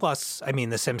plus, I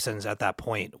mean, The Simpsons at that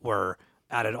point were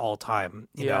at an all-time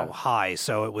high,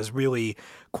 so it was really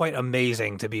quite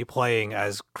amazing to be playing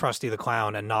as Krusty the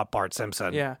Clown and not Bart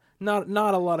Simpson. Yeah, not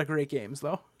a lot of great games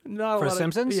though. Not For a lot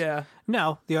Simpsons? Yeah,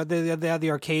 No, they had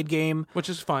the arcade game. which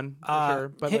is fun for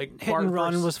sure. But Hit and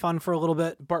Run was fun for a little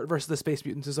bit. Bart versus the Space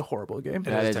Mutants is a horrible game.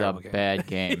 That is is a a terrible game. bad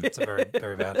game. It's a very,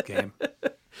 very bad game.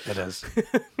 It is.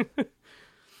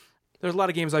 There's a lot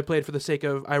of games I played for the sake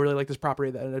of I really like this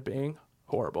property that ended up being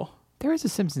horrible. There is a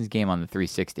Simpsons game on the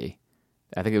 360.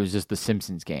 I think it was just the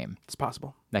Simpsons game. It's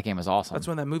possible. That game was awesome. That's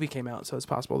when that movie came out, so it's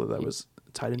possible that was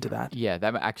tied into that. Yeah,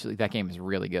 that game is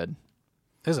really good.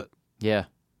 Is it? Yeah.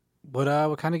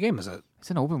 What kind of game is it?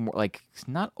 It's an it's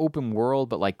not open world,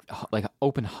 but like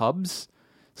open hubs.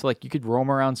 So like you could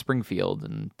roam around Springfield,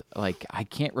 and like I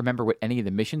can't remember what any of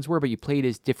the missions were, but you played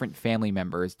as different family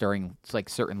members during like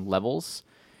certain levels.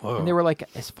 Whoa. And they were like,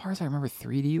 as far as I remember,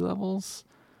 3D levels.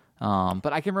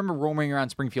 But I can remember roaming around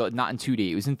Springfield, not in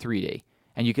 2D, it was in 3D.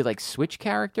 And you could like switch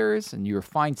characters, and you would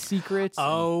find secrets.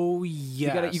 Oh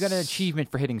yes. You got an achievement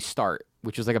for hitting start,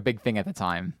 which was like a big thing at the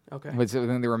time. Okay. So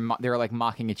they were like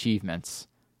mocking achievements.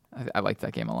 I liked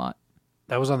that game a lot.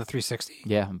 That was on the 360.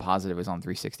 Yeah, I'm positive it was on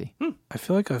 360. I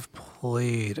feel like I've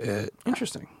played it.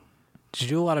 Interesting. Did you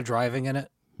do a lot of driving in it?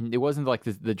 It wasn't like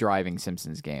the driving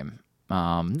Simpsons game.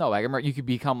 No, I remember you could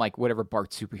become like whatever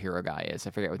Bart superhero guy is. I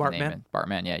forget what the name Bartman? is.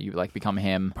 Bartman, yeah. You would like become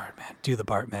him. Bartman. Do the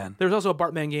Bartman. There was also a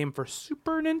Bartman game for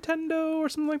Super Nintendo or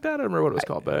something like that. I don't remember what it was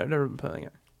called, but I've never been playing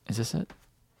it. Is this it?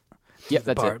 Yep,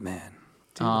 that's it. Bartman.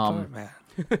 Do the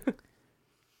Bartman.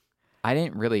 I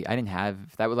didn't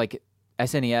have that was like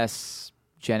SNES,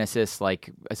 Genesis,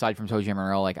 like aside from Toe Jam and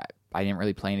Earl, like I didn't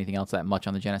really play anything else that much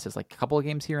on the Genesis, like a couple of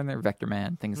games here and there, Vector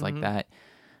Man, things like that.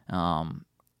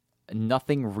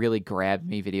 Nothing really grabbed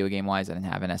me video game wise. I didn't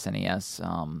have an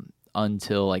SNES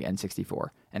until like N64,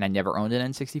 and I never owned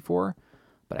an N64,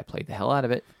 but I played the hell out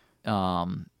of it.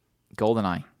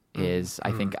 GoldenEye is,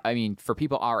 I think, I mean, for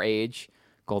people our age,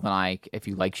 GoldenEye, if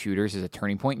you like shooters, is a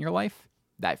turning point in your life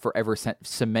that forever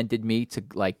cemented me to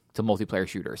multiplayer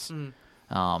shooters.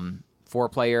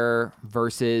 4-player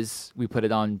versus. We put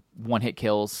it on one-hit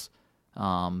kills.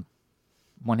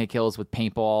 One-hit kills with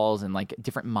paintballs and like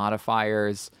different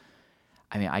modifiers.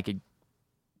 I mean,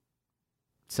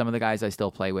 some of the guys I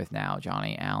still play with now,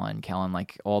 Johnny, Allen, Kellen,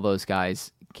 like all those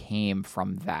guys came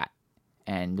from that.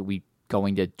 And we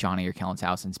going to Johnny or Kellen's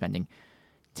house and spending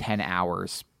 10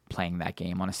 hours playing that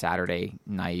game on a Saturday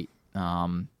night.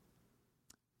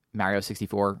 Mario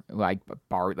 64,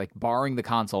 borrowing the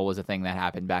console was a thing that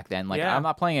happened back then. Like, Yeah. I'm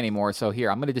not playing anymore, so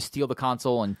here, I'm going to just steal the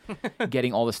console and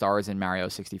getting all the stars in Mario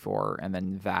 64, and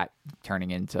then that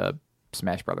turning into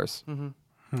Smash Brothers.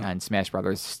 Mm-hmm. And Smash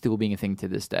Brothers still being a thing to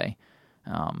this day.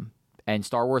 And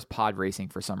Star Wars Pod Racing,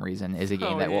 for some reason, is a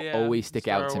game that will always stick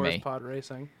out to Star Wars me. Pod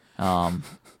Racing.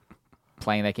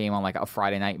 Playing that game on like a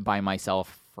Friday night by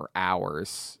myself for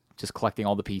hours, just collecting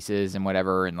all the pieces and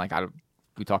whatever, and like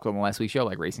we talked about on the last week's show,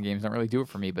 like racing games don't really do it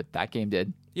for me, but that game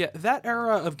did. Yeah, that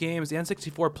era of games, the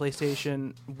N64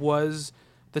 PlayStation, was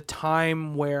the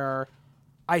time where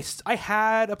I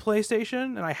had a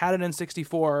PlayStation and I had an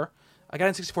N64. I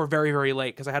got N64 very, very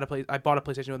late because I bought a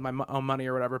PlayStation with my own money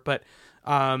or whatever. But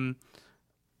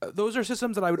those are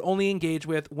systems that I would only engage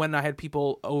with when I had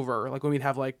people over, like when we'd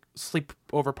have like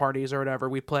sleepover parties or whatever.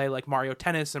 We play like Mario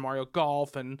Tennis and Mario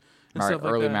Golf and stuff like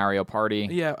Early that. But Party.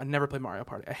 Yeah, I never played Mario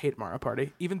Party. I hate Mario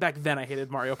Party. Even back then, I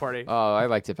hated Mario Party. Oh, I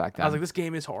liked it back then. I was like, this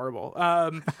game is horrible.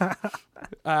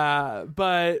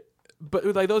 But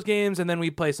like those games, and then we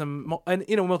play some, and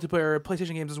multiplayer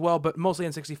PlayStation games as well, but mostly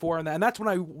N64, and that's when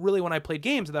I played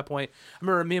games at that point. I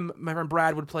remember me and my friend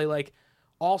Brad would play like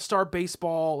All-Star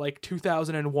Baseball, like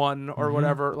 2001 or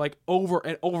whatever, like over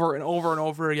and over and over and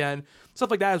over again.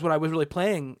 Stuff like that is what I was really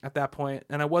playing at that point,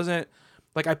 and I wasn't.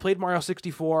 Like, I played Mario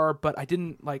 64, but I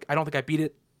don't think I beat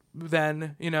it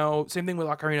then, Same thing with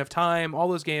Ocarina of Time, all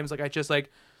those games. Like,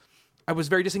 I was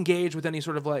very disengaged with any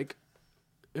sort of, like,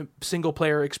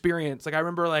 single-player experience. Like, I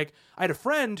remember, like, I had a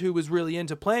friend who was really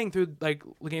into playing through, like,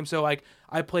 the game. So, like,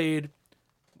 I played...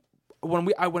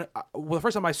 the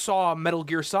first time I saw Metal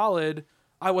Gear Solid,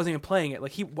 I wasn't even playing it.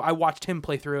 Like, I watched him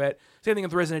play through it. Same thing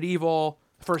with Resident Evil...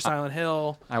 First Silent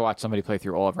Hill. I watched somebody play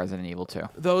through all of Resident Evil 2.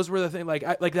 Those were the thing,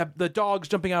 the dogs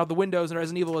jumping out of the windows in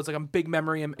Resident Evil is like a big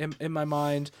memory in my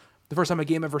mind. The first time a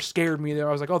game ever scared me, I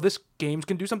was like, oh, this game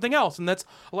can do something else. And that's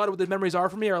a lot of what the memories are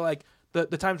for me, are like the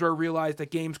times where I realized that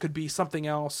games could be something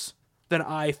else than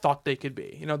I thought they could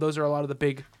be. Those are a lot of the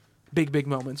big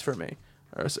moments for me,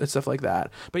 and stuff like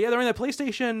that. But yeah, during that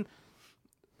PlayStation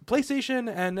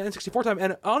and N64 time,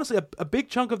 and honestly, a big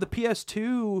chunk of the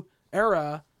PS2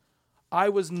 era, I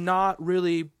was not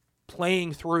really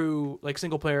playing through like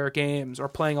single player games or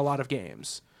playing a lot of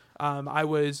games. I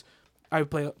would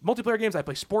play multiplayer games. I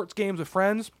play sports games with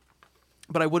friends,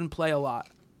 but I wouldn't play a lot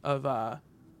of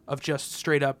just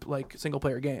straight up like single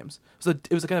player games. So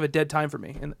it was kind of a dead time for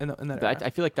me in that era. I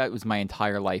feel like that was my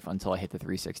entire life until I hit the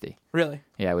 360. Really?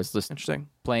 Yeah, it was just Interesting.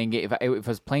 Playing. If I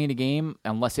was playing a game,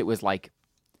 unless it was like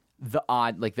the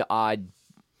odd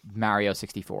Mario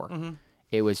 64.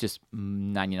 It was just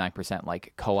 99%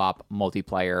 like co-op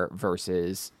multiplayer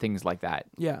versus things like that.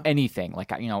 Yeah. Anything.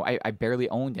 Like, I barely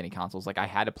owned any consoles. Like, I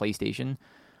had a PlayStation,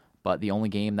 but the only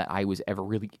game that I was ever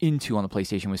really into on the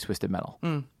PlayStation was Twisted Metal.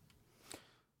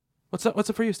 What's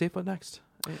up for you, Steve? What next?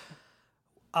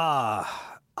 I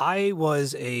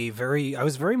was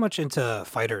very much into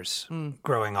fighters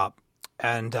growing up.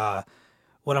 And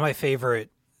one of my favorite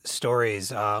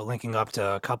stories, linking up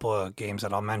to a couple of games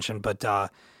that I'll mention, but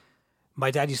my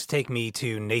dad used to take me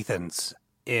to Nathan's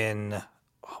in,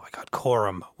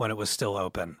 Coram, when it was still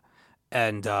open.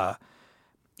 And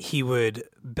he would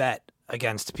bet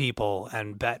against people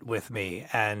and bet with me.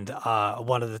 And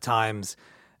one of the times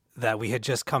that we had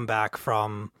just come back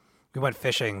we went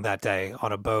fishing that day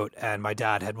on a boat, and my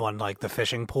dad had won like the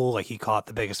fishing pool. Like, he caught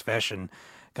the biggest fish and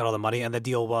got all the money. And the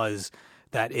deal was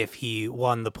that if he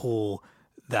won the pool,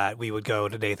 that we would go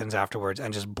to Nathan's afterwards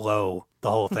and just blow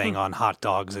the whole thing on hot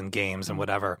dogs and games and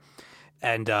whatever.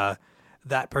 And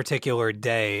that particular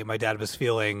day, my dad was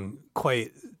feeling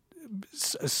quite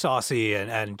saucy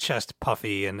and chest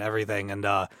puffy and everything. And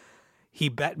he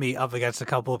bet me up against a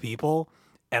couple of people,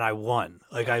 and I won.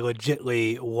 Like, I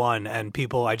legitimately won. And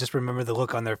people, I just remember the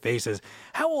look on their faces.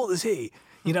 How old is he?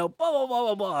 Blah, blah, blah,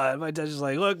 blah, blah. And my dad's just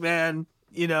like, look, man,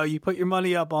 you put your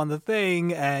money up on the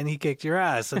thing and he kicked your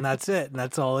ass, and that's it. And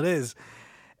that's all it is.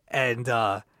 And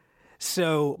but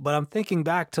I'm thinking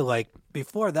back to like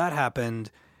before that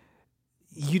happened,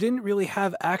 you didn't really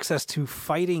have access to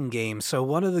fighting games. So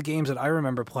one of the games that I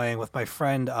remember playing with my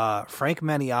friend Frank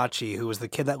Maniaci, who was the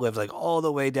kid that lived like all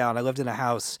the way down. I lived in a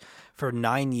house for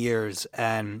 9 years,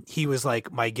 and he was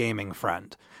like my gaming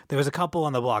friend. There was a couple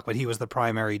on the block, but he was the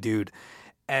primary dude.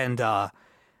 And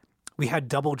we had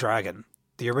Double Dragon,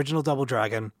 the original Double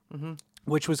Dragon,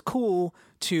 which was cool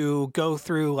to go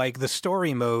through like the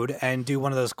story mode and do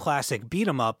one of those classic beat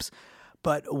 'em ups.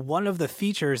 But one of the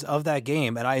features of that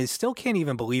game, and I still can't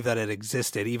even believe that it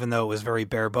existed, even though it was very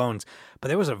bare bones, but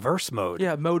there was a verse mode.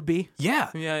 Yeah, Mode B. Yeah.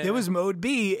 Yeah. There was Mode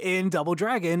B in Double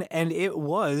Dragon, and it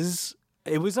was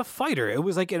a fighter. It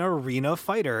was like an arena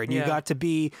fighter, and you got to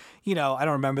be, I don't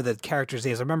remember the characters'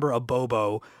 names. I remember a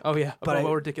Bobo. Oh yeah, But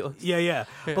ridiculous. Yeah.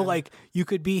 But like you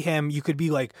could be him, you could be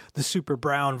like the Super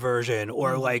Brown version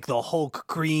or like the Hulk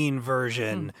Green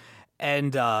version,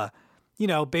 and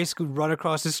basically run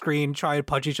across the screen, try and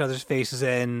punch each other's faces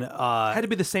in. Had to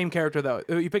be the same character though.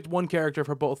 You picked one character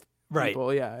for both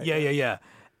people. Yeah.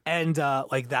 And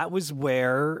like that was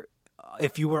where,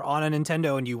 if you were on a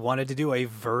Nintendo and you wanted to do a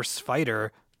verse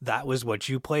fighter, that was what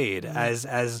you played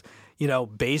as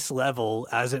base level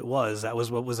as it was. That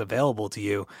was what was available to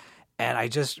you. And I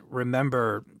just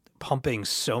remember pumping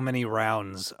so many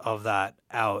rounds of that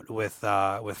out with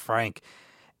Frank.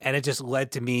 And it just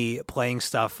led to me playing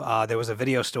stuff. There was a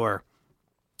video store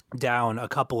down a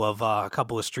couple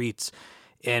of streets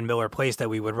in Miller Place that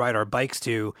we would ride our bikes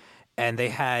to, and they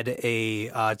had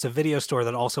it's a video store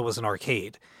that also was an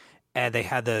arcade, and they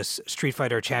had this Street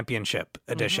Fighter Championship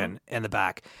edition in the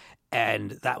back,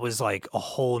 and that was like a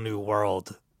whole new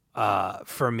world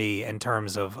for me in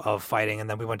terms of fighting. And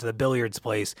then we went to the billiards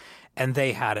place, and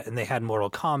they had it, and they had Mortal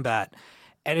Kombat.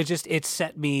 And it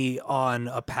set me on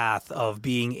a path of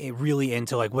being really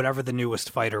into like whatever the newest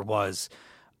fighter was.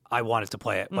 I wanted to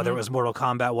play it, whether it was Mortal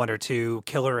Kombat 1 or 2,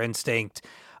 Killer Instinct.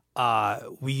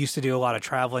 We used to do a lot of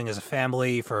traveling as a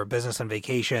family for business and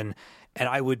vacation. And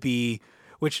I would be,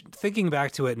 which thinking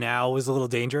back to it now was a little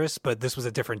dangerous, but this was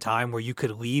a different time where you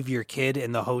could leave your kid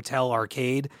in the hotel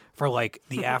arcade for like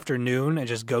the afternoon and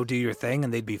just go do your thing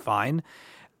and they'd be fine.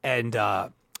 And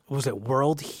was it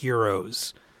World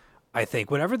Heroes? I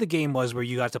think whatever the game was where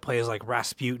you got to play as like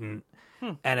Rasputin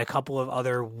and a couple of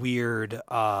other weird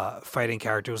fighting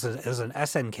characters. It was an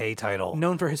SNK title.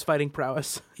 Known for his fighting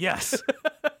prowess. Yes.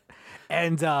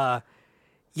 And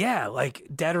like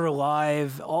Dead or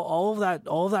Alive, all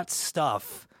of that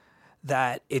stuff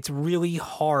that it's really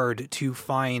hard to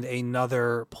find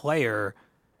another player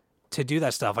to do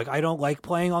that stuff. Like I don't like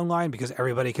playing online because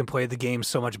everybody can play the game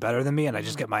so much better than me and I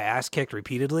just get my ass kicked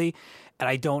repeatedly. And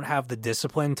I don't have the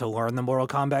discipline to learn the Mortal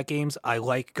Kombat games. I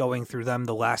like going through them.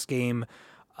 The last game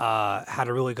had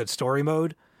a really good story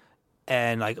mode.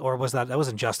 And like, or was that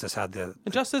wasn't Injustice had the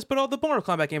Injustice, but all the Mortal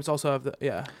Kombat games also have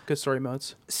good story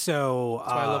modes. So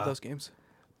that's why I love those games.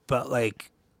 But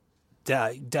like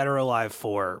Dead or Alive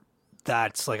 4,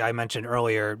 that's like I mentioned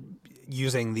earlier,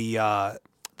 using the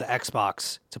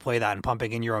Xbox to play that and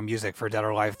pumping in your own music for Dead or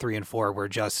Alive 3 and 4 were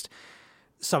just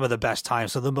some of the best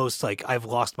times. So the most like I've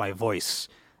lost my voice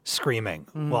screaming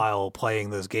while playing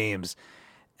those games.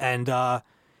 And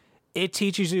it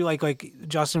teaches you like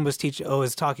Justin was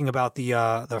talking about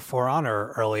the For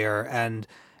Honor earlier and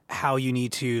how you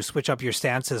need to switch up your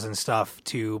stances and stuff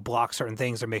to block certain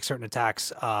things or make certain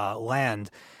attacks land.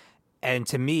 And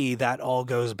to me, that all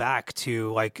goes back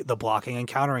to like the blocking and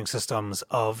countering systems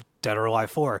of Dead or Alive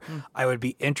 4. I would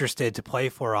be interested to play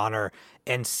For Honor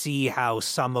and see how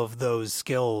some of those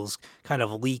skills kind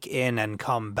of leak in and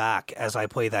come back as I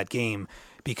play that game,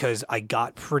 because I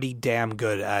got pretty damn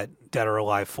good at Dead or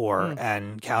Alive 4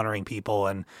 and countering people.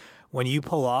 And when you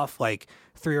pull off like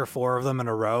 3 or 4 of them in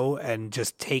a row and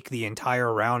just take the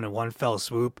entire round in one fell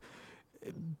swoop,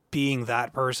 being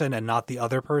that person and not the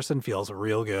other person feels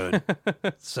real good.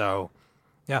 So,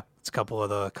 yeah, it's a couple of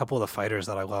the fighters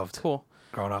that I loved. Cool.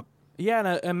 Growing up. Yeah,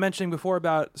 and I'm mentioning before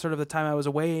about sort of the time I was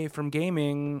away from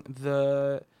gaming.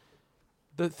 The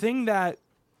thing that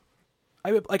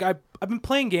I've been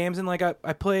playing games and like I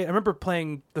remember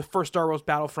playing the first Star Wars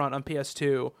Battlefront on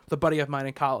PS2 with a buddy of mine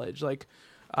in college. Like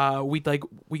we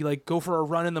go for a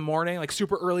run in the morning, like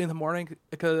super early in the morning,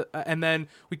 and then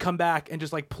we come back and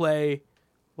just like play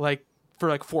like for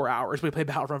like 4 hours. We play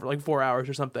Battlefront for like 4 hours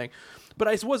or something. But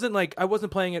I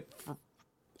wasn't playing it for,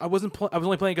 I was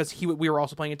only playing because we were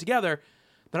also playing it together.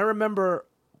 But I remember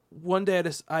one day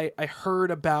I heard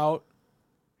about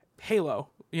Halo,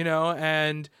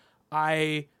 and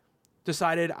I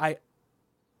decided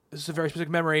this is a very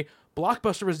specific memory.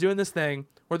 Blockbuster was doing this thing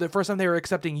where the first time they were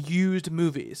accepting used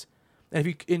movies, and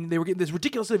they were getting this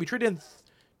ridiculous. If you traded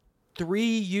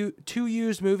in 2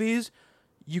 used movies,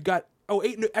 you got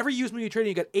eight. No, every used movie trading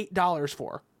you got $8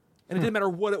 for, and it didn't matter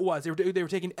what it was. They were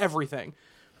taking everything,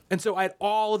 and so I had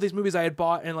all of these movies I had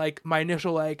bought, and like my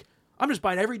initial like I'm just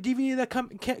buying every DVD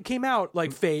that came out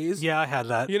like phase. Yeah, I had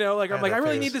that. You know, like I'm like I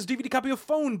really phase. need this DVD copy of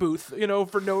Phone Booth, you know,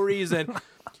 for no reason.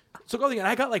 So going, and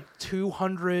I got like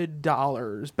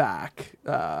 $200 back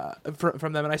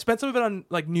from them, and I spent some of it on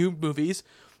like new movies,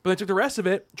 but I took the rest of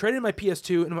it, traded in my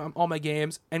PS2 and all my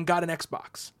games, and got an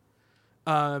Xbox,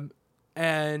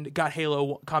 and got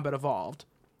Halo Combat Evolved,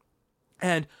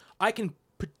 and I can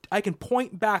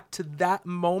point back to that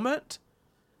moment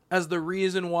as the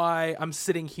reason why I'm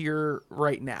sitting here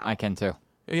right now. I can too.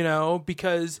 You know,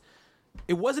 because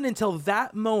it wasn't until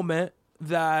that moment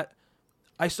that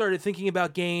I started thinking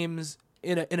about games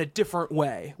in a different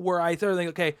way, where I started thinking,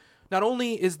 okay, not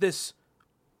only is this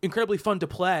incredibly fun to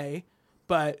play,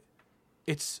 but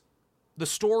the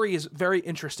story is very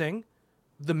interesting.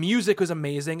 The music was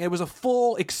amazing. It was a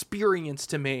full experience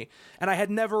to me, and I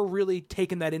had never really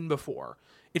taken that in before.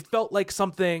 It felt like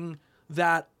something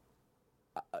that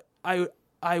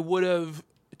I would have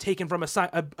taken from a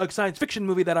science fiction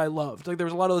movie that I loved. Like there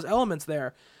was a lot of those elements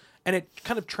there, and it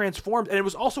kind of transformed. And it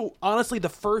was also honestly the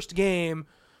first game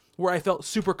where I felt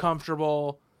super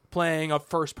comfortable playing a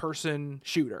first person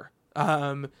shooter.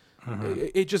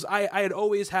 It just I had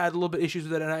always had a little bit issues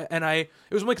with it, and I it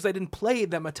was only because I didn't play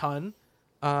them a ton.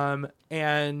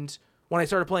 And when I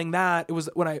started playing that, it was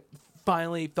when I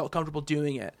finally felt comfortable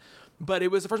doing it. But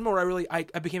it was the first moment where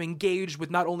I became engaged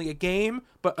with not only a game,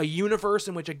 but a universe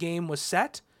in which a game was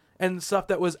set and stuff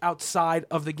that was outside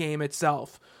of the game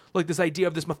itself. Like this idea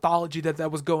of this mythology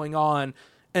that was going on,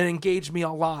 and engaged me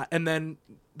a lot. And then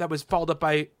that was followed up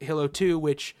by Halo 2,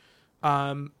 which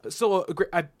still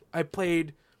I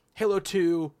played Halo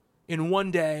 2 in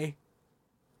one day.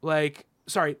 Like,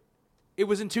 sorry, it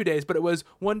was in 2 days, but it was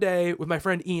one day with my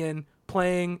friend Ian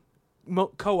playing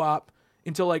co-op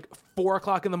until like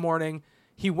 4:00 in the morning.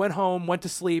 He went home, went to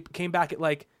sleep, came back at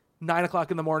like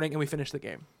 9:00 in the morning, and we finished the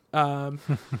game.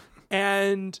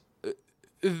 And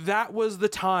that was the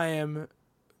time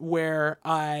where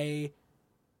I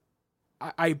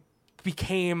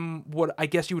became what I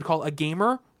guess you would call a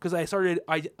gamer, because I started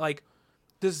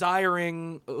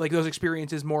desiring like those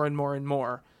experiences more and more and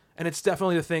more. And it's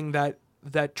definitely the thing that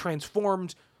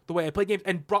transformed the way I play games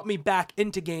and brought me back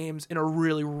into games in a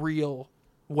really real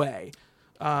way,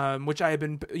 which I had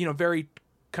been, very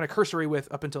kind of cursory with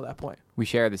up until that point. We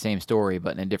share the same story,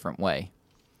 but in a different way.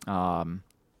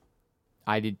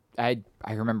 I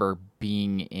remember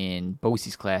being in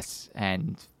BOCES class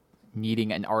and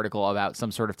needing an article about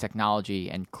some sort of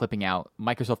technology and clipping out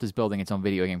Microsoft is building its own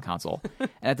video game console. And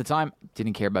at the time,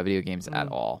 didn't care about video games at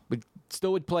all. We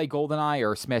still would play GoldenEye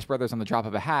or Smash Brothers on the drop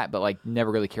of a hat, but like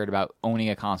never really cared about owning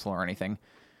a console or anything.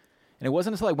 And it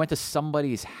wasn't until I went to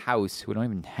somebody's house who I don't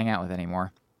even hang out with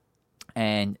anymore,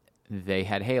 and they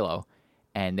had Halo,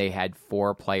 and they had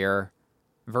 4-player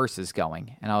versus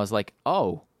going, and I was like,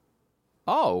 oh,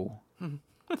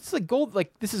 it's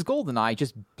like this is GoldenEye,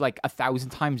 just like 1,000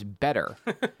 times better.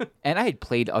 And I had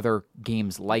played other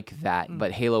games like that,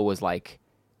 but Halo was like,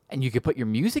 and you could put your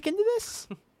music into this.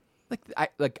 I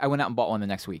went out and bought one the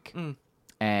next week,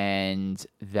 and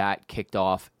that kicked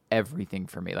off everything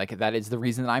for me. Like that is the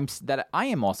reason that I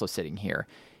am also sitting here,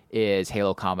 is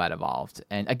Halo Combat Evolved.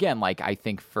 And again, like I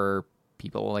think for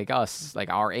people like us, like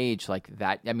our age, like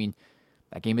that, I mean,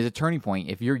 that game is a turning point.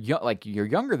 If you're you're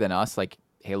younger than us, like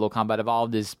Halo Combat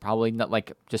Evolved is probably not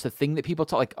like just a thing that people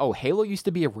talk like, oh, Halo used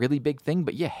to be a really big thing,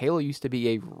 but yeah, Halo used to be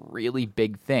a really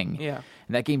big thing. Yeah.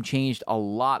 And that game changed a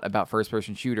lot about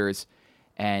first-person shooters,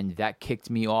 and that kicked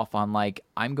me off on like,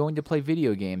 I'm going to play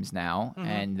video games now,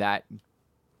 and that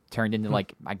turned into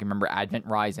like, I can remember Advent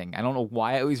Rising. I don't know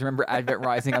why I always remember Advent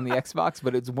Rising on the Xbox,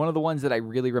 but it's one of the ones that I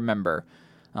really remember.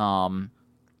 And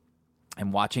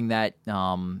watching that,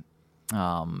 the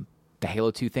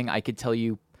Halo 2 thing, I could tell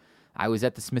you, I was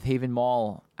at the Smith Haven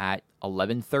Mall at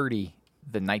 11:30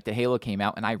 the night that Halo came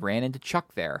out, and I ran into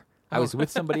Chuck there. I was with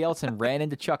somebody else and ran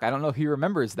into Chuck. I don't know if he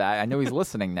remembers that. I know he's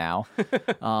listening now.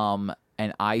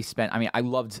 And I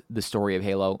loved the story of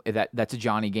Halo. That's a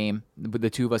Johnny game. The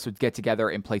two of us would get together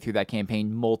and play through that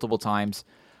campaign multiple times.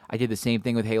 I did the same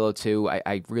thing with Halo 2.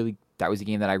 That was a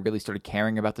game that I really started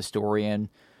caring about the story in.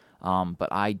 But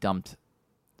I've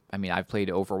played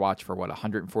Overwatch for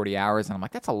 140 hours, and I'm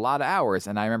like, that's a lot of hours.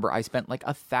 And I remember I spent like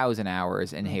 1,000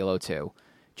 hours in Halo 2,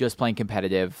 just playing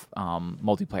competitive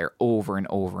multiplayer over and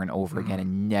over and over again,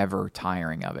 and never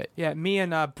tiring of it. Yeah, me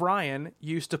and Brian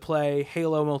used to play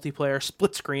Halo multiplayer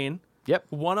split screen. Yep.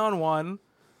 1-on-1,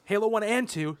 Halo 1 and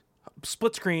 2,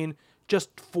 split screen,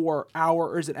 just for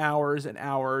hours and hours and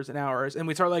hours and hours. And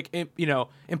we start like,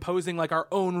 imposing like our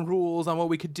own rules on what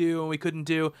we could do and we couldn't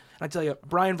do. And I tell you,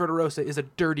 Brian Verderosa is a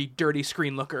dirty, dirty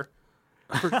screen looker.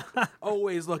 For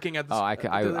always looking at the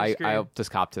screen. I'll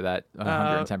just cop to that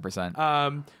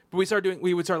 110%. But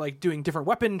we would start like doing different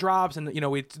weapon drops, and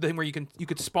the thing where you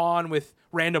could spawn with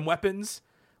random weapons.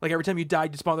 Like every time you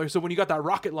died, you spawn there. So when you got that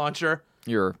rocket launcher,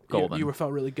 you're golden. You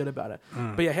felt really good about it.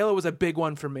 But yeah, Halo was a big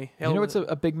one for me. You know what's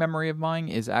a big memory of mine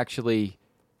is actually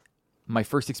my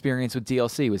first experience with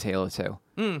DLC was Halo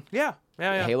 2. Yeah.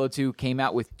 Halo 2 came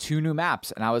out with 2 new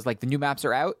maps, and I was like, the new maps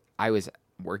are out. I was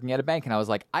working at a bank, and I was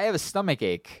like, I have a stomach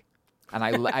ache, and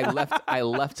I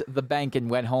left the bank and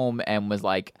went home and was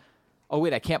like, oh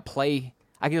wait, I can't play.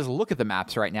 I can just look at the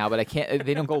maps right now, but I can't.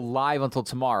 They don't go live until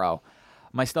tomorrow.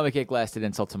 My stomach ache lasted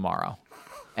until tomorrow,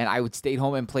 and I would stay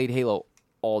home and played Halo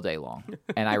all day long,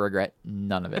 and I regret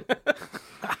none of it.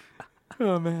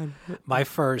 Oh man, my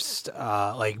first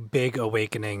big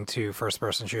awakening to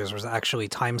first-person shooters was actually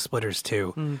Time Splitters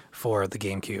 2 for the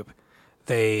GameCube.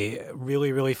 They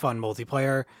really fun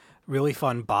multiplayer, really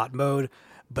fun bot mode,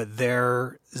 but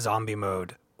their zombie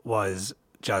mode was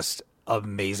just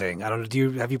amazing. I don't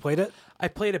know. Have you played it? I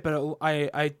played it, but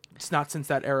it's not since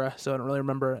that era, so I don't really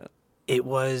remember it. It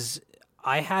was.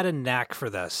 I had a knack for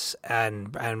this,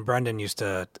 and Brendan used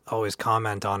to always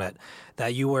comment on it,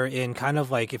 that you were in kind of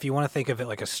like, if you want to think of it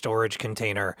like a storage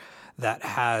container that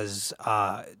has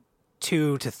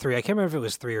 2 to 3. I can't remember if it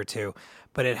was 3 or 2,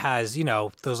 but it has,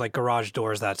 those like garage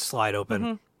doors that slide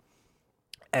open.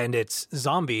 And it's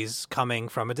zombies coming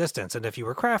from a distance. And if you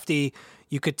were crafty,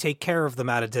 you could take care of them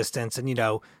at a distance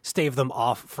and, stave them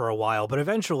off for a while. But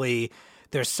eventually,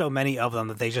 there's so many of them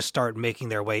that they just start making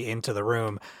their way into the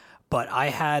room. But I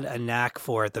had a knack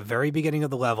for, at the very beginning of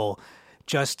the level,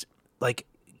 just like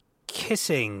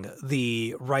kissing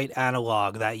the right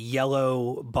analog, that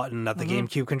yellow button that the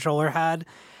GameCube controller had,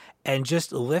 and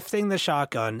just lifting the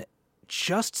shotgun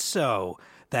just so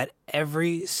that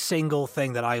every single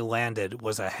thing that I landed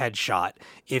was a headshot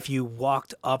if you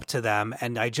walked up to them,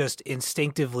 and I just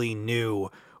instinctively knew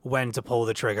when to pull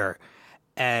the trigger.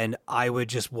 And I would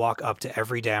just walk up to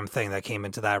every damn thing that came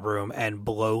into that room and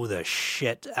blow the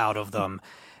shit out of them.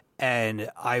 And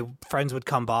friends would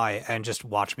come by and just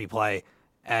watch me play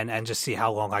and just see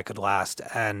how long I could last.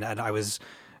 And I was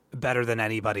better than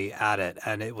anybody at it.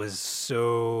 And it was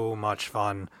so much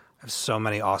fun. I have so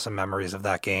many awesome memories of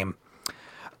that game.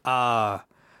 Trying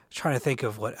to think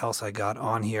of what else I got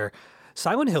on here.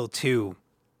 Silent Hill 2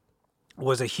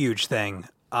 was a huge thing.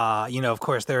 Of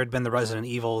course, there had been the Resident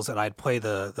Evils, and I'd play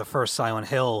the first Silent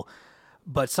Hill,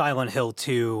 but Silent Hill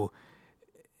 2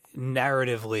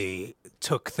 narratively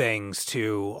took things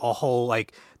to a whole,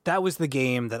 that was the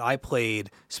game that I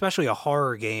played, especially a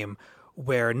horror game,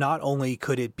 where not only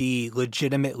could it be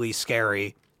legitimately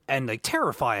scary and,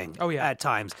 terrifying at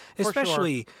times,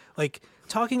 especially,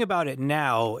 talking about it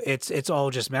now, it's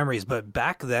all just memories, but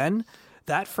back then,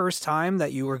 that first time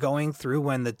that you were going through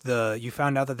when you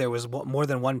found out that there was more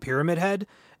than one Pyramid Head,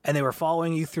 and they were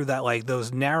following you through that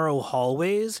those narrow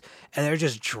hallways, and they're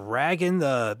just dragging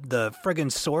the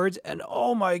friggin' swords, and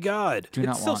oh my god,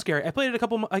 it's still scary. I played it a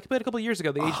couple years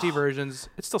ago. The HD versions,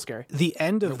 it's still scary. The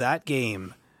end of that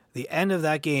game,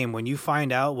 when you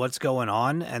find out what's going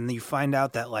on, and you find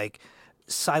out that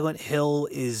Silent Hill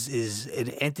is an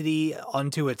entity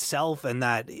unto itself, and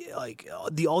that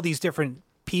all these different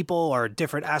people are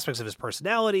different aspects of his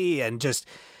personality, and just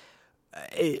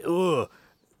the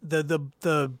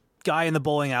guy in the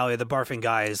bowling alley, the barfing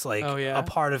guy, is a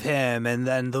part of him, and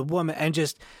then the woman, and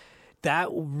just that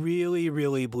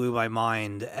really blew my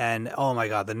mind. And oh my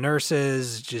god, the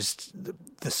nurses, just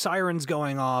the sirens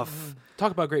going off.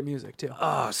 Talk about great music too.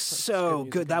 Oh, so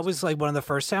good. That was one of the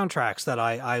first soundtracks that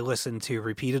I listened to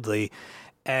repeatedly,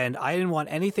 and I didn't want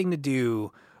anything to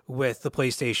do with the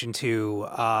PlayStation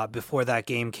 2 before that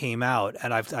game came out.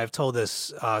 And I've told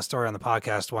this story on the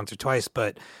podcast once or twice,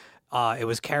 but it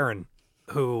was Karen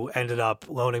who ended up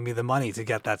loaning me the money to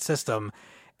get that system.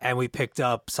 And we picked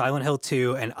up Silent Hill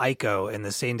 2 and Ico in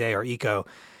the same day, or Eco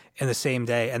in the same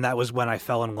day. And that was when I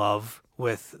fell in love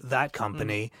with that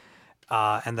company.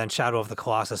 And then Shadow of the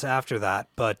Colossus after that.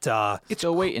 But it's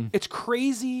still waiting. It's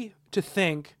crazy to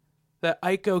think that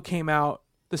Ico came out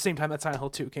the same time that Silent Hill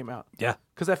 2 came out. Yeah.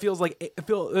 Because that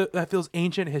feels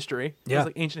ancient history. Yeah. Feels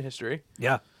like ancient history.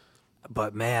 Yeah.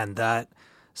 But man, that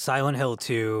Silent Hill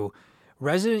 2,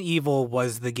 Resident Evil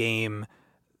was the game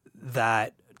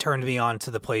that turned me on to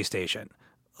the PlayStation.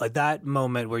 That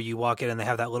moment where you walk in and they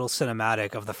have that little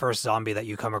cinematic of the first zombie that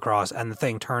you come across, and the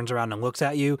thing turns around and looks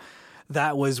at you.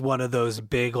 That was one of those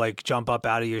big, jump up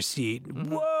out of your seat.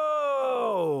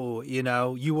 Whoa! You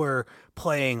know, you were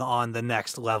playing on the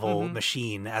next level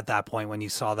machine at that point when you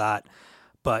saw that.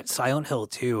 But Silent Hill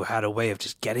 2 had a way of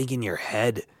just getting in your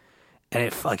head, and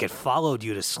it followed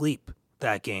you to sleep,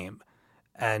 that game.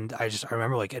 And I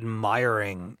remember like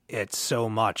admiring it so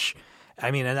much.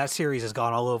 I mean, and that series has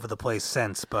gone all over the place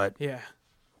since, but Yeah.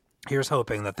 here's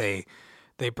hoping that they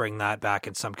bring that back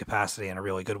in some capacity in a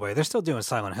really good way. They're still doing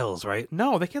Silent Hills, right?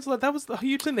 No, they canceled that. That was the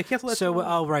huge thing. They canceled that. So,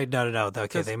 oh, right. No. Okay,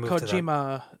 because they moved to that.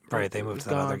 Kojima. Right, they moved was to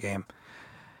that other gone. game.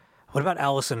 What about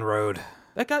Allison Road?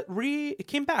 That got it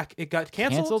came back. It got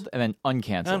canceled and then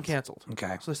uncanceled. uncanceled.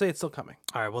 Okay. So they say it's still coming.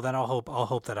 All right, well then I'll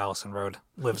hope that Allison Road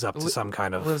lives up to some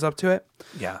kind of Lives up to it.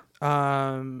 yeah.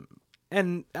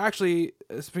 And actually,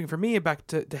 speaking for me, back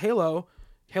to Halo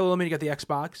let me get the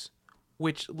Xbox,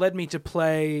 which led me to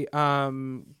play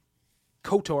KOTOR,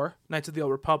 Knights of the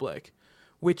Old Republic,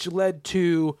 which led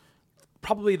to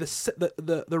probably the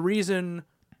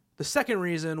second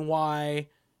reason why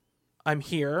I'm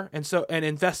here, and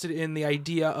invested in the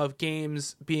idea of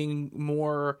games being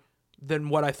more than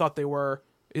what I thought they were,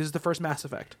 is the first Mass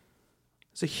Effect.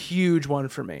 It's a huge one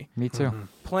for me. Me too.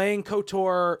 Playing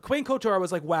KOTOR, I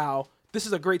was like, wow, this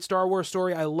is a great Star Wars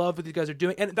story. I love what these guys are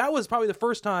doing. And that was probably the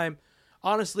first time,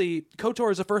 honestly,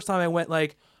 KOTOR is the first time I went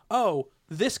like, oh,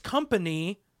 this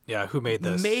company Yeah, who made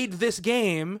this? made this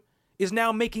game, is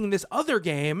now making this other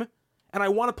game, and I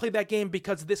want to play that game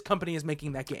because this company is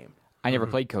making that game. I never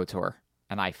played KOTOR,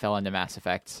 and I fell into Mass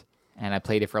Effect, and I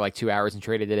played it for like 2 hours and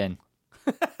traded it in.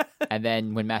 And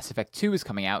then when Mass Effect 2 was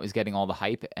coming out, it was getting all the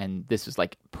hype, and this was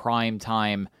like prime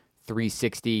time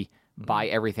 360, buy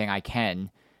everything I can.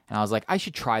 And I was like, I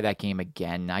should try that game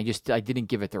again. I didn't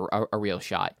give it a real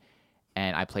shot.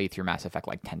 And I played through Mass Effect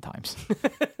like 10 times.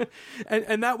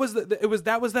 and that was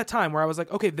that time where I was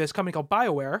like, okay, this company called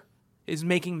BioWare is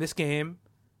making this game,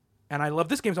 and I love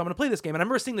this game, so I'm going to play this game. And I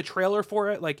remember seeing the trailer for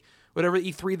it, like whatever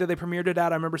E3 that they premiered it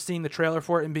at. I remember seeing the trailer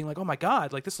for it and being like, oh my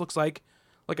god, like this looks like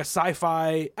a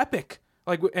sci-fi epic.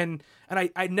 Like and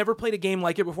I never played a game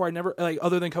like it before. I never, like,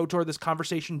 other than KOTOR, this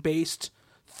conversation based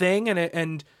thing,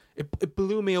 and it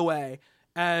blew me away.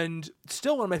 And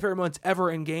still one of my favorite moments ever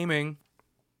in gaming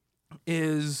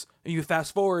is, you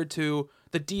fast forward to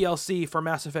the DLC for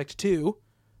Mass Effect 2,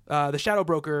 the Shadow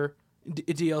Broker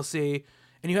DLC,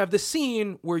 and you have this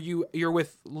scene where you're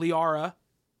with Liara,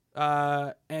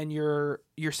 and you're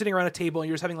sitting around a table and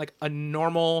you're just having like a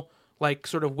normal, like,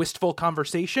 sort of wistful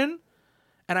conversation.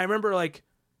 And I remember like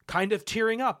kind of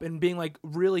tearing up and being like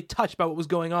really touched by what was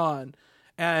going on.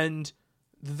 And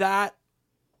that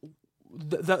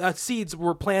seeds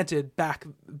were planted back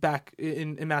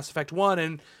in Mass Effect 1.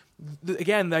 And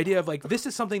again, the idea of like, this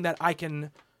is something that I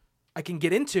can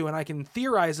get into and I can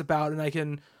theorize about and I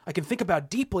can think about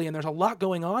deeply, and there's a lot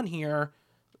going on here.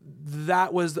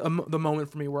 That was the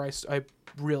moment for me where I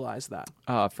realized that.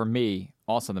 For me,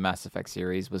 also the Mass Effect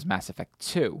series was Mass Effect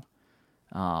 2.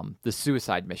 The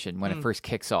suicide mission when it first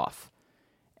kicks off,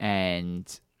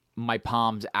 and my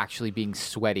palms actually being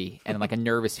sweaty and like a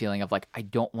nervous feeling of like, I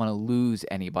don't want to lose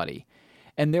anybody.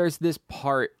 And there's this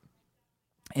part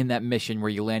in that mission where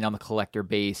you land on the collector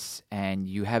base and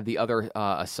you have the other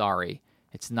Asari.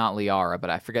 It's not Liara, but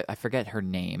I forget her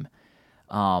name.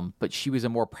 But she was a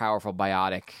more powerful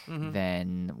biotic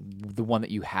than the one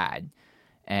that you had.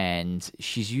 And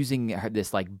she's using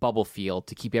this like bubble field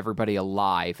to keep everybody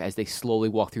alive as they slowly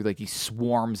walk through like these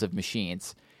swarms of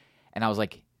machines. And I was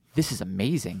like, this is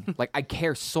amazing. Like, I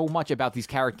care so much about these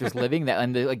characters living that,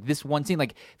 and like this one scene,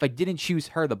 like if I didn't choose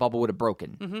her, the bubble would have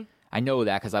broken. I know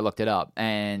that because I looked it up,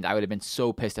 and I would have been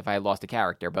so pissed if I had lost a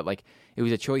character. But like, it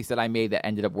was a choice that I made that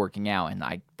ended up working out, and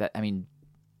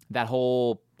that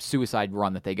whole suicide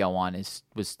run that they go on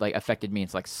was like affected me in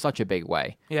like such a big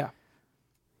way. Yeah.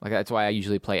 Like, that's why I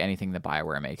usually play anything that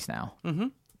BioWare makes now.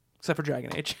 Except for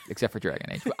Dragon Age. Except for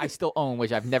Dragon Age. I still own,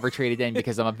 which I've never traded in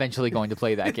because I'm eventually going to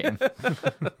play that game.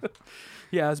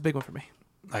 Yeah, that's a big one for me.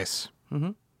 Nice.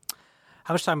 How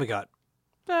much time we got?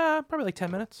 Probably like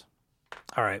 10 minutes.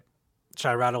 All right. Should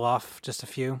I rattle off just a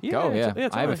few? Go, yeah.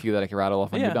 it's I have a alright. few that I can rattle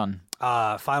off when Yeah. you're done.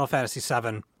 Final Fantasy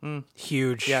VII,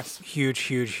 huge, Yes.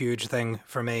 huge thing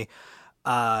for me.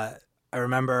 I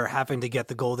remember having to get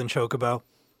the Golden Chocobo,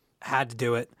 had to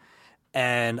do it,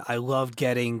 and I loved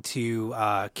getting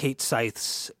to Kate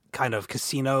Scythe's kind of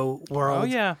casino world. Oh,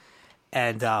 yeah.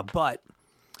 And but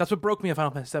That's what broke me on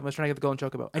Final Fantasy VII, was trying to get the Golden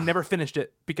Chocobo. I never finished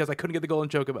it because I couldn't get the Golden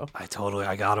Chocobo.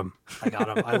 I got him.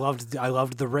 I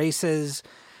loved the races.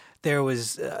 There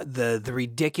was the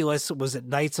ridiculous, was it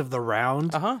Knights of the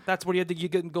Round? That's what you had to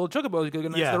get Golden Chocobo. You could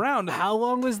get Knights of the Round. How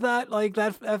long was that? Like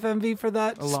that FMV for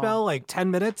that spell? Like 10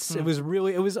 minutes? It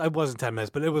wasn't 10 minutes,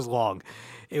 but it was long.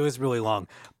 It was really long.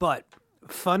 But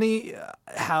funny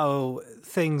how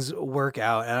things work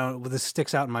out. I don't. This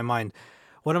sticks out in my mind.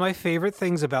 One of my favorite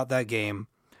things about that game,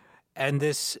 and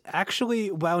this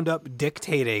actually wound up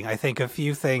dictating, I think, a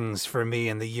few things for me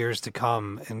in the years to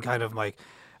come, and kind of my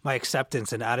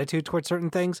acceptance and attitude towards certain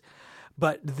things.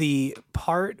 But the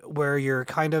part where you're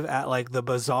kind of at like the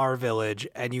bazaar village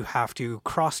and you have to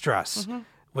cross-dress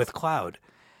with Cloud.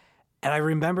 And I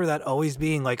remember that always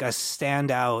being like a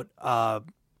standout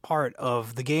part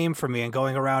of the game for me, and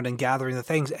going around and gathering the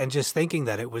things and just thinking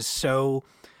that it was so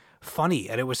funny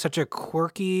and it was such a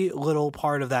quirky little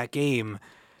part of that game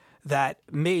that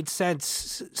made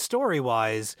sense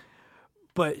story-wise,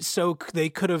 but so they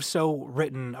could have so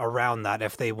written around that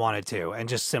if they wanted to and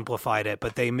just simplified it.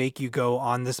 But they make you go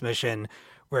on this mission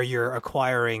where you're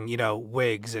acquiring, you know,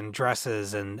 wigs and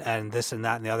dresses and this and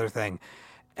that and the other thing,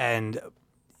 and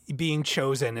being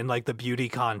chosen in like the beauty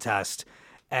contest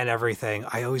and everything.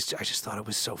 I just thought it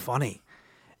was so funny.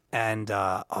 And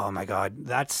oh my God,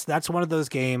 that's one of those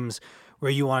games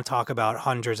where you want to talk about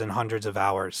hundreds and hundreds of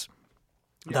hours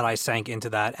that I sank into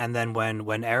that. And then when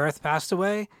Aerith passed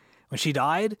away, when she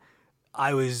died,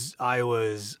 I was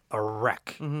a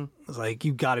wreck. I was like,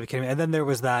 you got to be kidding me. And then there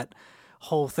was that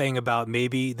whole thing about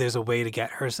maybe there's a way to get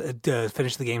her to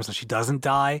finish the game so she doesn't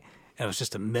die, and it was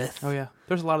just a myth. Oh yeah,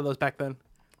 there's a lot of those back then,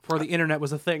 before the internet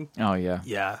was a thing. Oh yeah.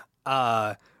 Yeah.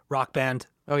 Rock Band.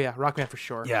 Oh yeah, Rock Band for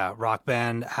sure. Yeah, Rock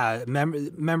Band had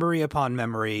memory upon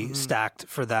memory stacked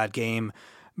for that game.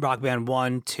 Rock Band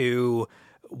 1, 2,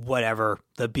 whatever.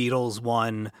 The Beatles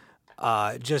 1.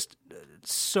 Just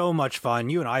so much fun.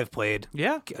 You and I have played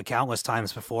countless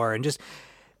times before, and just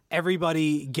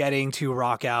everybody getting to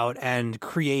rock out and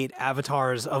create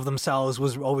avatars of themselves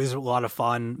was always a lot of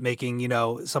fun. Making, you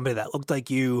know, somebody that looked like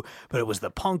you, but it was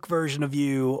the punk version of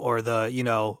you, or the, you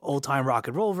know, old time rock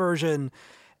and roll version,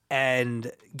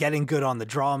 and getting good on the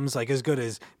drums, like as good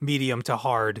as medium to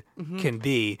hard can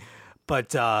be.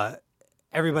 But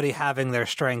everybody having their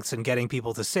strengths and getting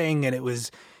people to sing, and it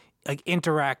was like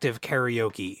interactive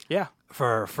karaoke. Yeah.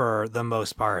 For the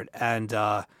most part. And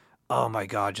oh my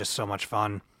God, just so much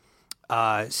fun.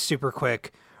 Super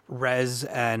quick, Res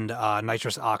and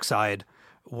Nitrous Oxide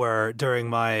were during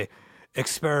my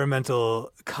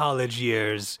experimental college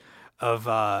years of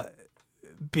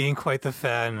being quite the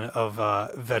fan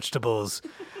of vegetables.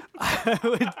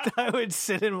 I would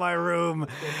sit in my room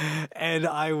and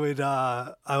I would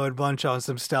munch on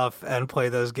some stuff and play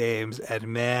those games. And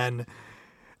man,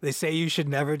 they say you should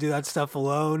never do that stuff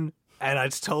alone, and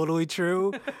that's totally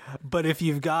true. But if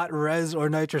you've got Res or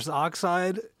Nitrous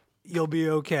Oxide, you'll be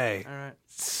okay. All right.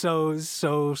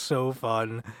 So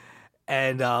fun.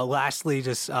 And lastly,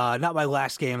 just not my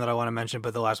last game that I want to mention,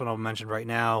 but the last one I'll mention right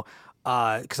now,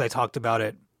 because I talked about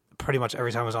it pretty much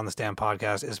every time I was on this damn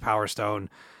podcast, is Power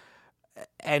Stone.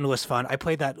 Endless fun. I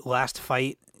played that Last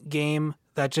Fight game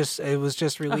that was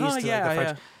just released.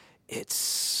 It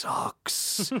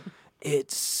sucks. It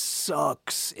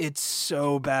sucks. It's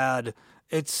so bad.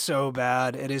 It's so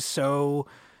bad. It is so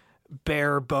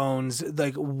bare bones.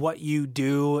 Like, what you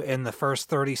do in the first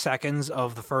 30 seconds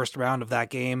of the first round of that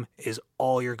game is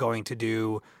all you're going to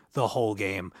do the whole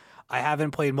game. I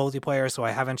haven't played multiplayer, so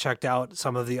I haven't checked out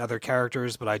some of the other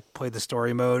characters, but I played the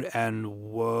story mode, and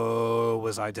whoa,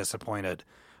 was I disappointed.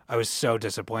 I was so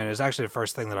disappointed. It was actually the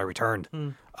first thing that I returned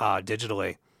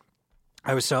digitally.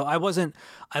 I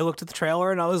looked at the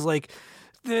trailer and I was like,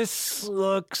 this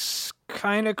looks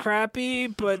kind of crappy,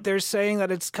 but they're saying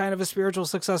that it's kind of a spiritual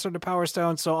successor to Power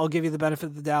Stone, so I'll give you the benefit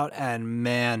of the doubt. And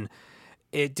man,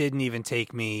 it didn't even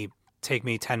take me 10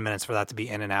 minutes for that to be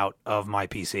in and out of my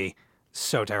PC.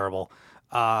 So terrible.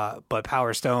 But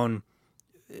Power Stone,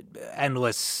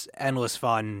 endless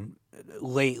fun,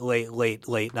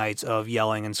 late nights of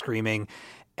yelling and screaming.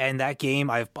 And that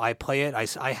game, I play it.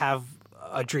 I have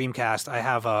a Dreamcast. I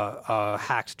have a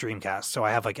hacked Dreamcast, so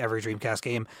I have like every Dreamcast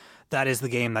game. That is the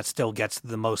game that still gets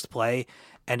the most play,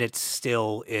 and it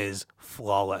still is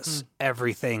flawless.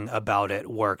 Everything about it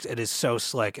works. It is so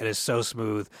slick. It is so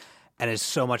smooth, and it's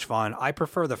so much fun. I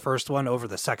prefer the first one over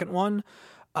the second one.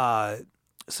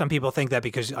 Some people think that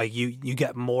because you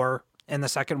get more in the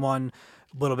second one,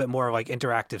 a little bit more like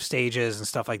interactive stages and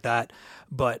stuff like that,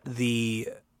 but the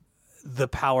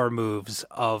power moves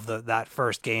of that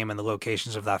first game and the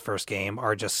locations of that first game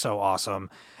are just so awesome.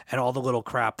 And all the little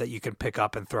crap that you can pick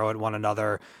up and throw at one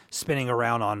another, spinning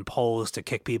around on poles to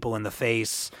kick people in the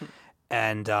face.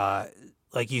 And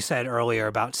like you said earlier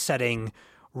about setting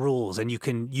rules, and you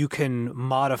can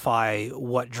modify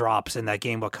what drops in that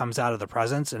game, what comes out of the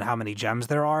presents, and how many gems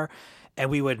there are. And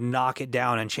we would knock it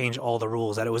down and change all the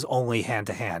rules that it was only hand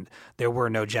to hand. There were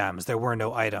no gems. There were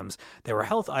no items. There were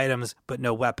health items, but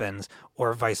no weapons,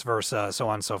 or vice versa, so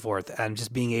on and so forth. And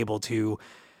just being able to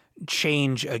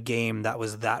change a game that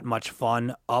was that much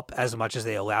fun up as much as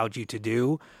they allowed you to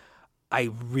do, I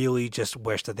really just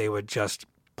wish that they would just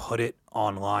put it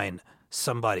online.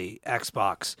 Somebody,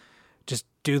 Xbox, just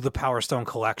do the Power Stone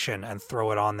collection and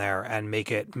throw it on there and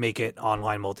make it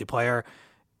online multiplayer.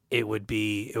 It would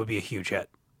be a huge hit,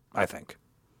 I think.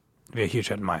 It'd be a huge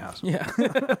hit in my house. Yeah.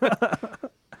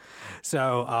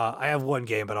 So I have one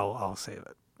game, but I'll save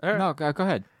it. All right. No, go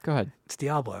ahead. Go ahead. It's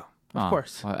Diablo. Of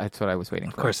course. Well, that's what I was waiting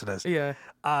Of for. course it is. Yeah.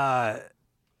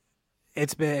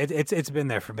 It's been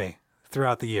there for me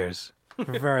throughout the years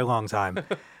for a very long time.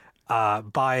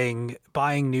 Buying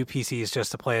new PCs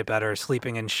just to play it better,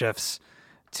 sleeping in shifts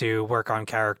to work on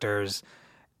characters,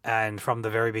 and from the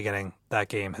very beginning, that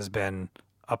game has been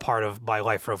a part of my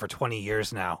life for over 20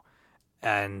 years now,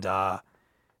 and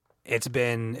it's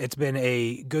been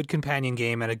a good companion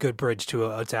game and a good bridge to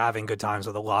having good times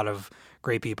with a lot of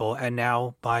great people. And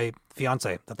now my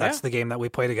fiance, that's the game that we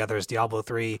play together, is Diablo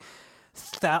 3.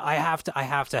 That I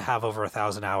have to have over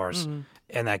 1,000 hours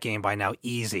in that game by now,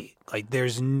 easy. Like,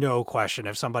 there's no question.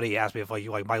 If somebody asked me if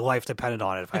like my life depended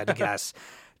on it, if I had to guess,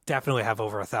 definitely have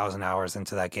over 1,000 hours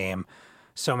into that game.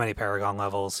 So many Paragon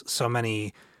levels,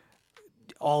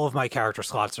 all of my character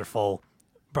slots are full.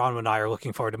 Bronwyn and I are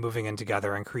looking forward to moving in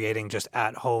together and creating just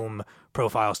at-home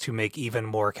profiles to make even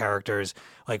more characters,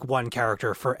 like one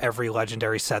character for every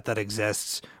legendary set that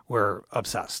exists. We're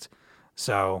obsessed.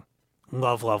 So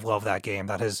love that game.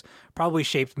 That has probably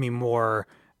shaped me more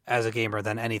as a gamer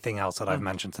than anything else that I've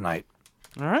mentioned tonight.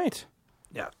 All right.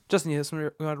 Yeah. Justin, you have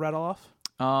something you want to rattle off?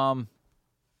 I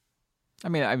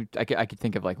mean, I could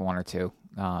think of like one or two.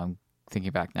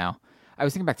 Thinking back now, I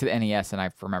was thinking back to the NES, and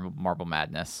I remember Marble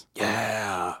Madness.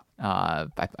 Yeah. I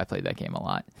played that game a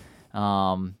lot.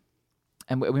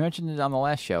 And we mentioned it on the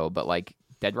last show, but like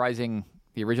Dead Rising,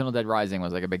 the original Dead Rising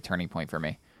was like a big turning point for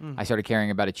me. I started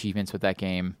caring about achievements with that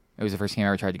game. It was the first game I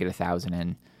ever tried to get 1,000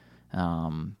 in.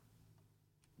 And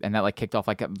that like kicked off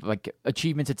like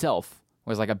achievements itself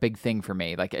was like a big thing for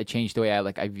me. Like, it changed the way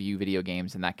I view video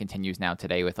games, and that continues now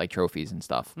today with like trophies and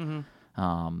stuff. The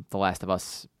Last of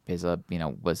Us was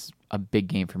a big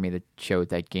game for me that showed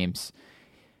that games.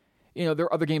 There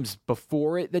are other games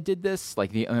before it that did this,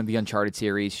 like the Uncharted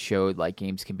series showed like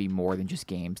games can be more than just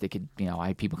games. They could, I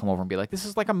had people come over and be like, "This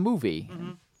is like a movie,"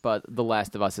 but The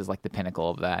Last of Us is like the pinnacle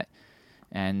of that.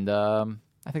 And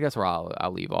I think that's where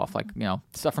I'll leave off. Like,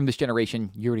 stuff from this generation,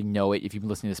 you already know it. If you've been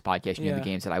listening to this podcast, you know the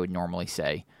games that I would normally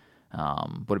say.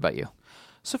 What about you?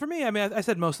 So for me, I mean, I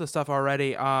said most of the stuff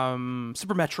already.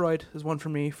 Super Metroid is one for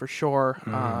me for sure.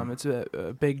 It's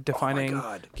a big defining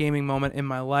gaming moment in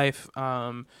my life,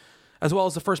 as well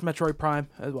as the first Metroid Prime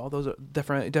as well. Those are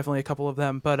definitely a couple of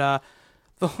them. But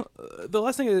the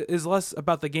last thing is less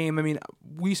about the game. I mean,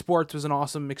 Wii Sports was an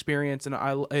awesome experience, and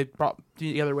it brought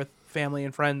me together with family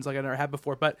and friends like I never had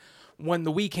before. But when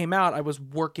the Wii came out, I was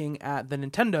working at the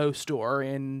Nintendo store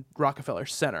in Rockefeller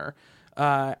Center.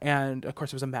 And of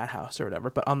course it was a madhouse or whatever,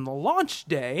 but on the launch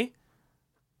day,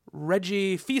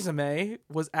 Reggie Fils-Aimé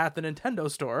was at the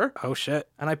Nintendo store. Oh shit.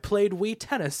 And I played Wii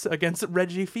Tennis against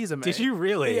Reggie Fils-Aimé. Did you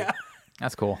really? Yeah.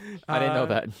 That's cool. I didn't know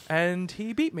that. And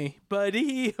he beat me, but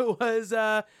he was,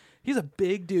 he's a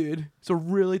big dude. He's a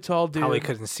really tall dude. Probably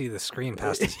couldn't see the screen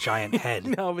past his giant head.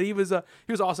 No, but he was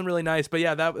awesome, really nice. But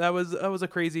yeah, that was a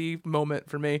crazy moment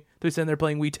for me to be sitting there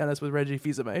playing Wii Tennis with Reggie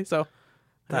Fils-Aimé. So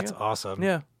that's awesome.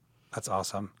 Yeah. That's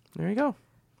awesome. There you go.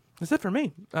 That's it for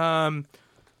me. All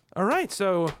right,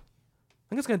 so I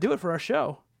think that's gonna do it for our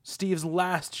show. Steve's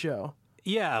last show.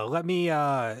 Yeah, let me.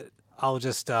 I'll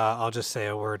just say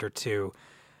a word or two.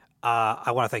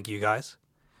 I want to thank you guys,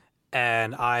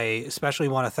 and I especially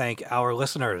want to thank our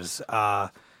listeners.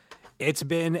 It's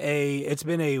been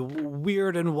a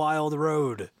weird and wild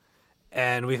road,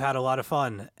 and we've had a lot of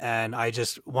fun, and I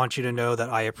just want you to know that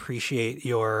I appreciate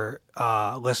your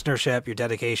listenership, your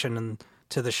dedication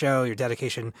to the show, your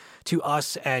dedication to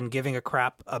us, and giving a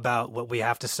crap about what we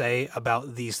have to say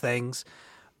about these things.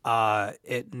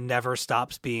 It never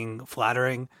stops being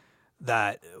flattering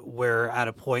that we're at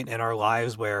a point in our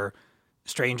lives where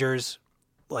strangers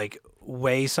like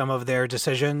weigh some of their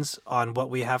decisions on what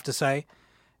we have to say,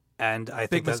 and I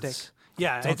think that's mistake.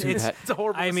 Yeah, Don't do that. It's a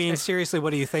horrible I mean, mistake. seriously,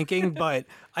 what are you thinking? But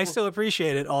I still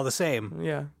appreciate it all the same.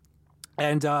 Yeah.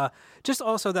 And just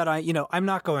also that I'm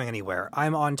not going anywhere.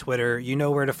 I'm on Twitter. You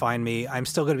know where to find me. I'm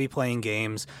still going to be playing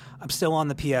games. I'm still on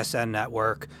the PSN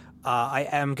network. I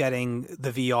am getting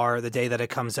the VR the day that it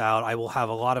comes out. I will have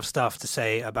a lot of stuff to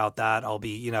say about that. I'll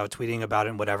be, tweeting about it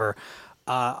and whatever.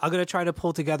 I'm going to try to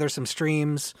pull together some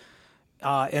streams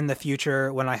in the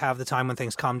future when I have the time, when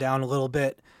things calm down a little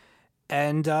bit.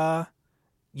 And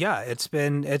yeah, it's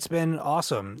been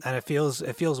awesome, and it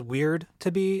feels weird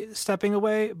to be stepping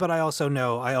away, but I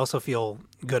also feel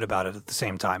good about it at the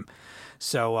same time.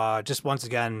 So just once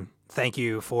again, thank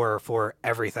you for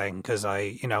everything, because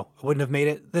I wouldn't have made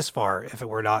it this far if it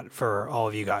were not for all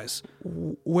of you guys.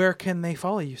 Where can they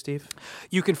follow you, Steve?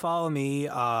 You can follow me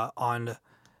on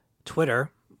Twitter.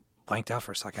 Blanked out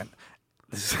for a second.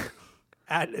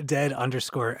 At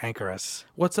 @dead_Anchorus.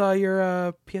 What's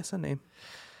your PSN name?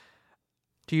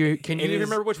 Can you even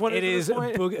remember which one it is? It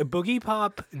is Boogie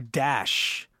Pop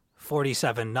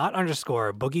 -47, not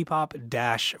underscore. Boogie Pop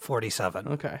 -47.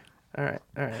 Okay. All right.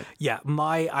 Yeah,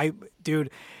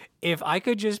 dude, if I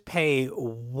could just pay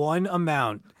one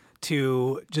amount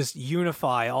to just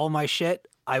unify all my shit,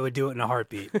 I would do it in a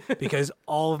heartbeat, because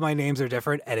all of my names are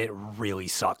different and it really You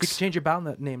sucks. can change your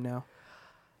Battle.net name now.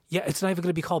 Yeah, it's not even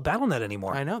going to be called Battle.net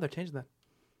anymore. I know, they're changing that.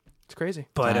 It's crazy.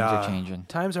 But Times are changing.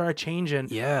 Times are changing.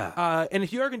 Yeah. And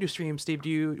if you are going to do streams, Steve,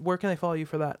 where can they follow you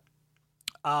for that?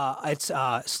 It's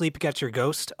Sleep Gets Your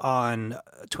Ghost on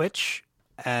Twitch,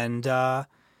 and yeah.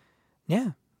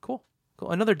 Cool.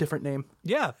 Another different name.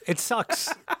 Yeah, it sucks.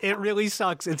 It really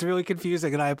sucks. It's really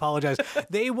confusing, and I apologize.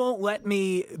 They won't let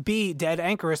me be Dead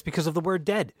Anchorus because of the word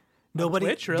dead. Nobody.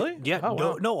 Twitch, really? Yeah. Oh,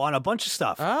 wow. No, on a bunch of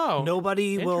stuff. Oh,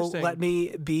 nobody will interesting. let me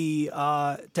be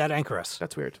Dead Anchorus.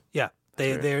 That's weird. Yeah.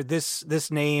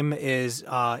 This name is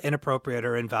inappropriate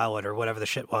or invalid or whatever the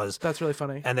shit was. That's really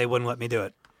funny. And they wouldn't let me do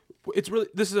it.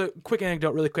 This is a quick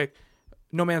anecdote, really quick.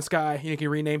 No Man's Sky, you can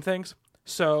rename things.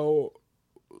 So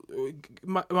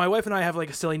my wife and I have like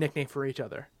a silly nickname for each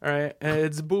other. All right, and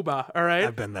it's Booba. All right,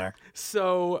 I've been there.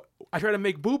 So I try to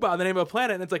make Booba the name of a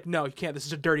planet, and it's like, no, you can't. This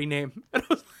is a dirty name. And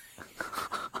I was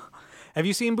Have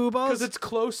you seen Booballs? because it's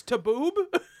close to boob.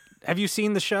 Have you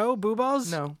seen the show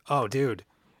Booballs? No. Oh, dude.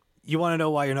 You want to know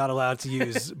why you're not allowed to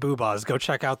use Booballs? Go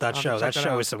check out that show. That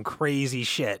show is some crazy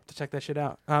shit. To check that shit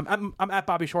out. I'm at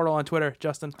Bobby Shortle on Twitter.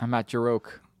 Justin. I'm at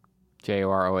Jaroak.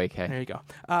 JOROAK. There you go.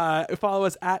 Follow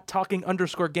us at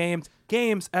talking_games.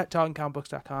 Games at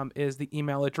talkingcomicbooks.com is the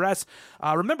email address.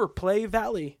 Remember, play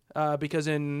Valley, because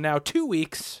in now 2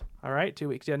 weeks, all right, 2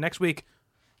 weeks. Yeah, next week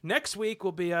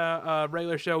will be a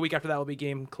regular show. Week after that will be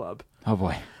Game Club. Oh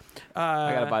boy.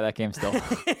 I gotta buy that game still.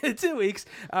 In 2 weeks,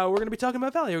 we're going to be talking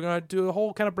about Valley. We're going to do a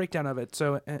whole kind of breakdown of it,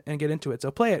 and get into it. So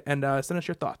play it and send us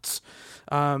your thoughts.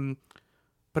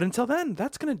 But until then,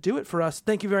 that's going to do it for us.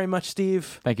 Thank you very much,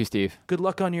 Steve. Thank you, Steve. Good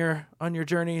luck on your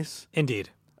journeys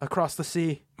Indeed. across the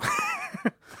sea.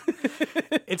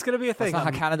 It's going to be a thing. That's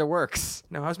not how Canada works.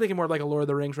 No, I was making more like a Lord of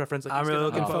the Rings reference. Like I'm really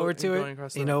looking forward to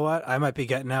it. You know what? I might be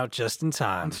getting out just in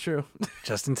time. It's true.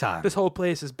 Just in time. This whole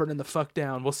place is burning the fuck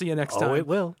down. We'll see you next time. Oh, it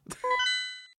will.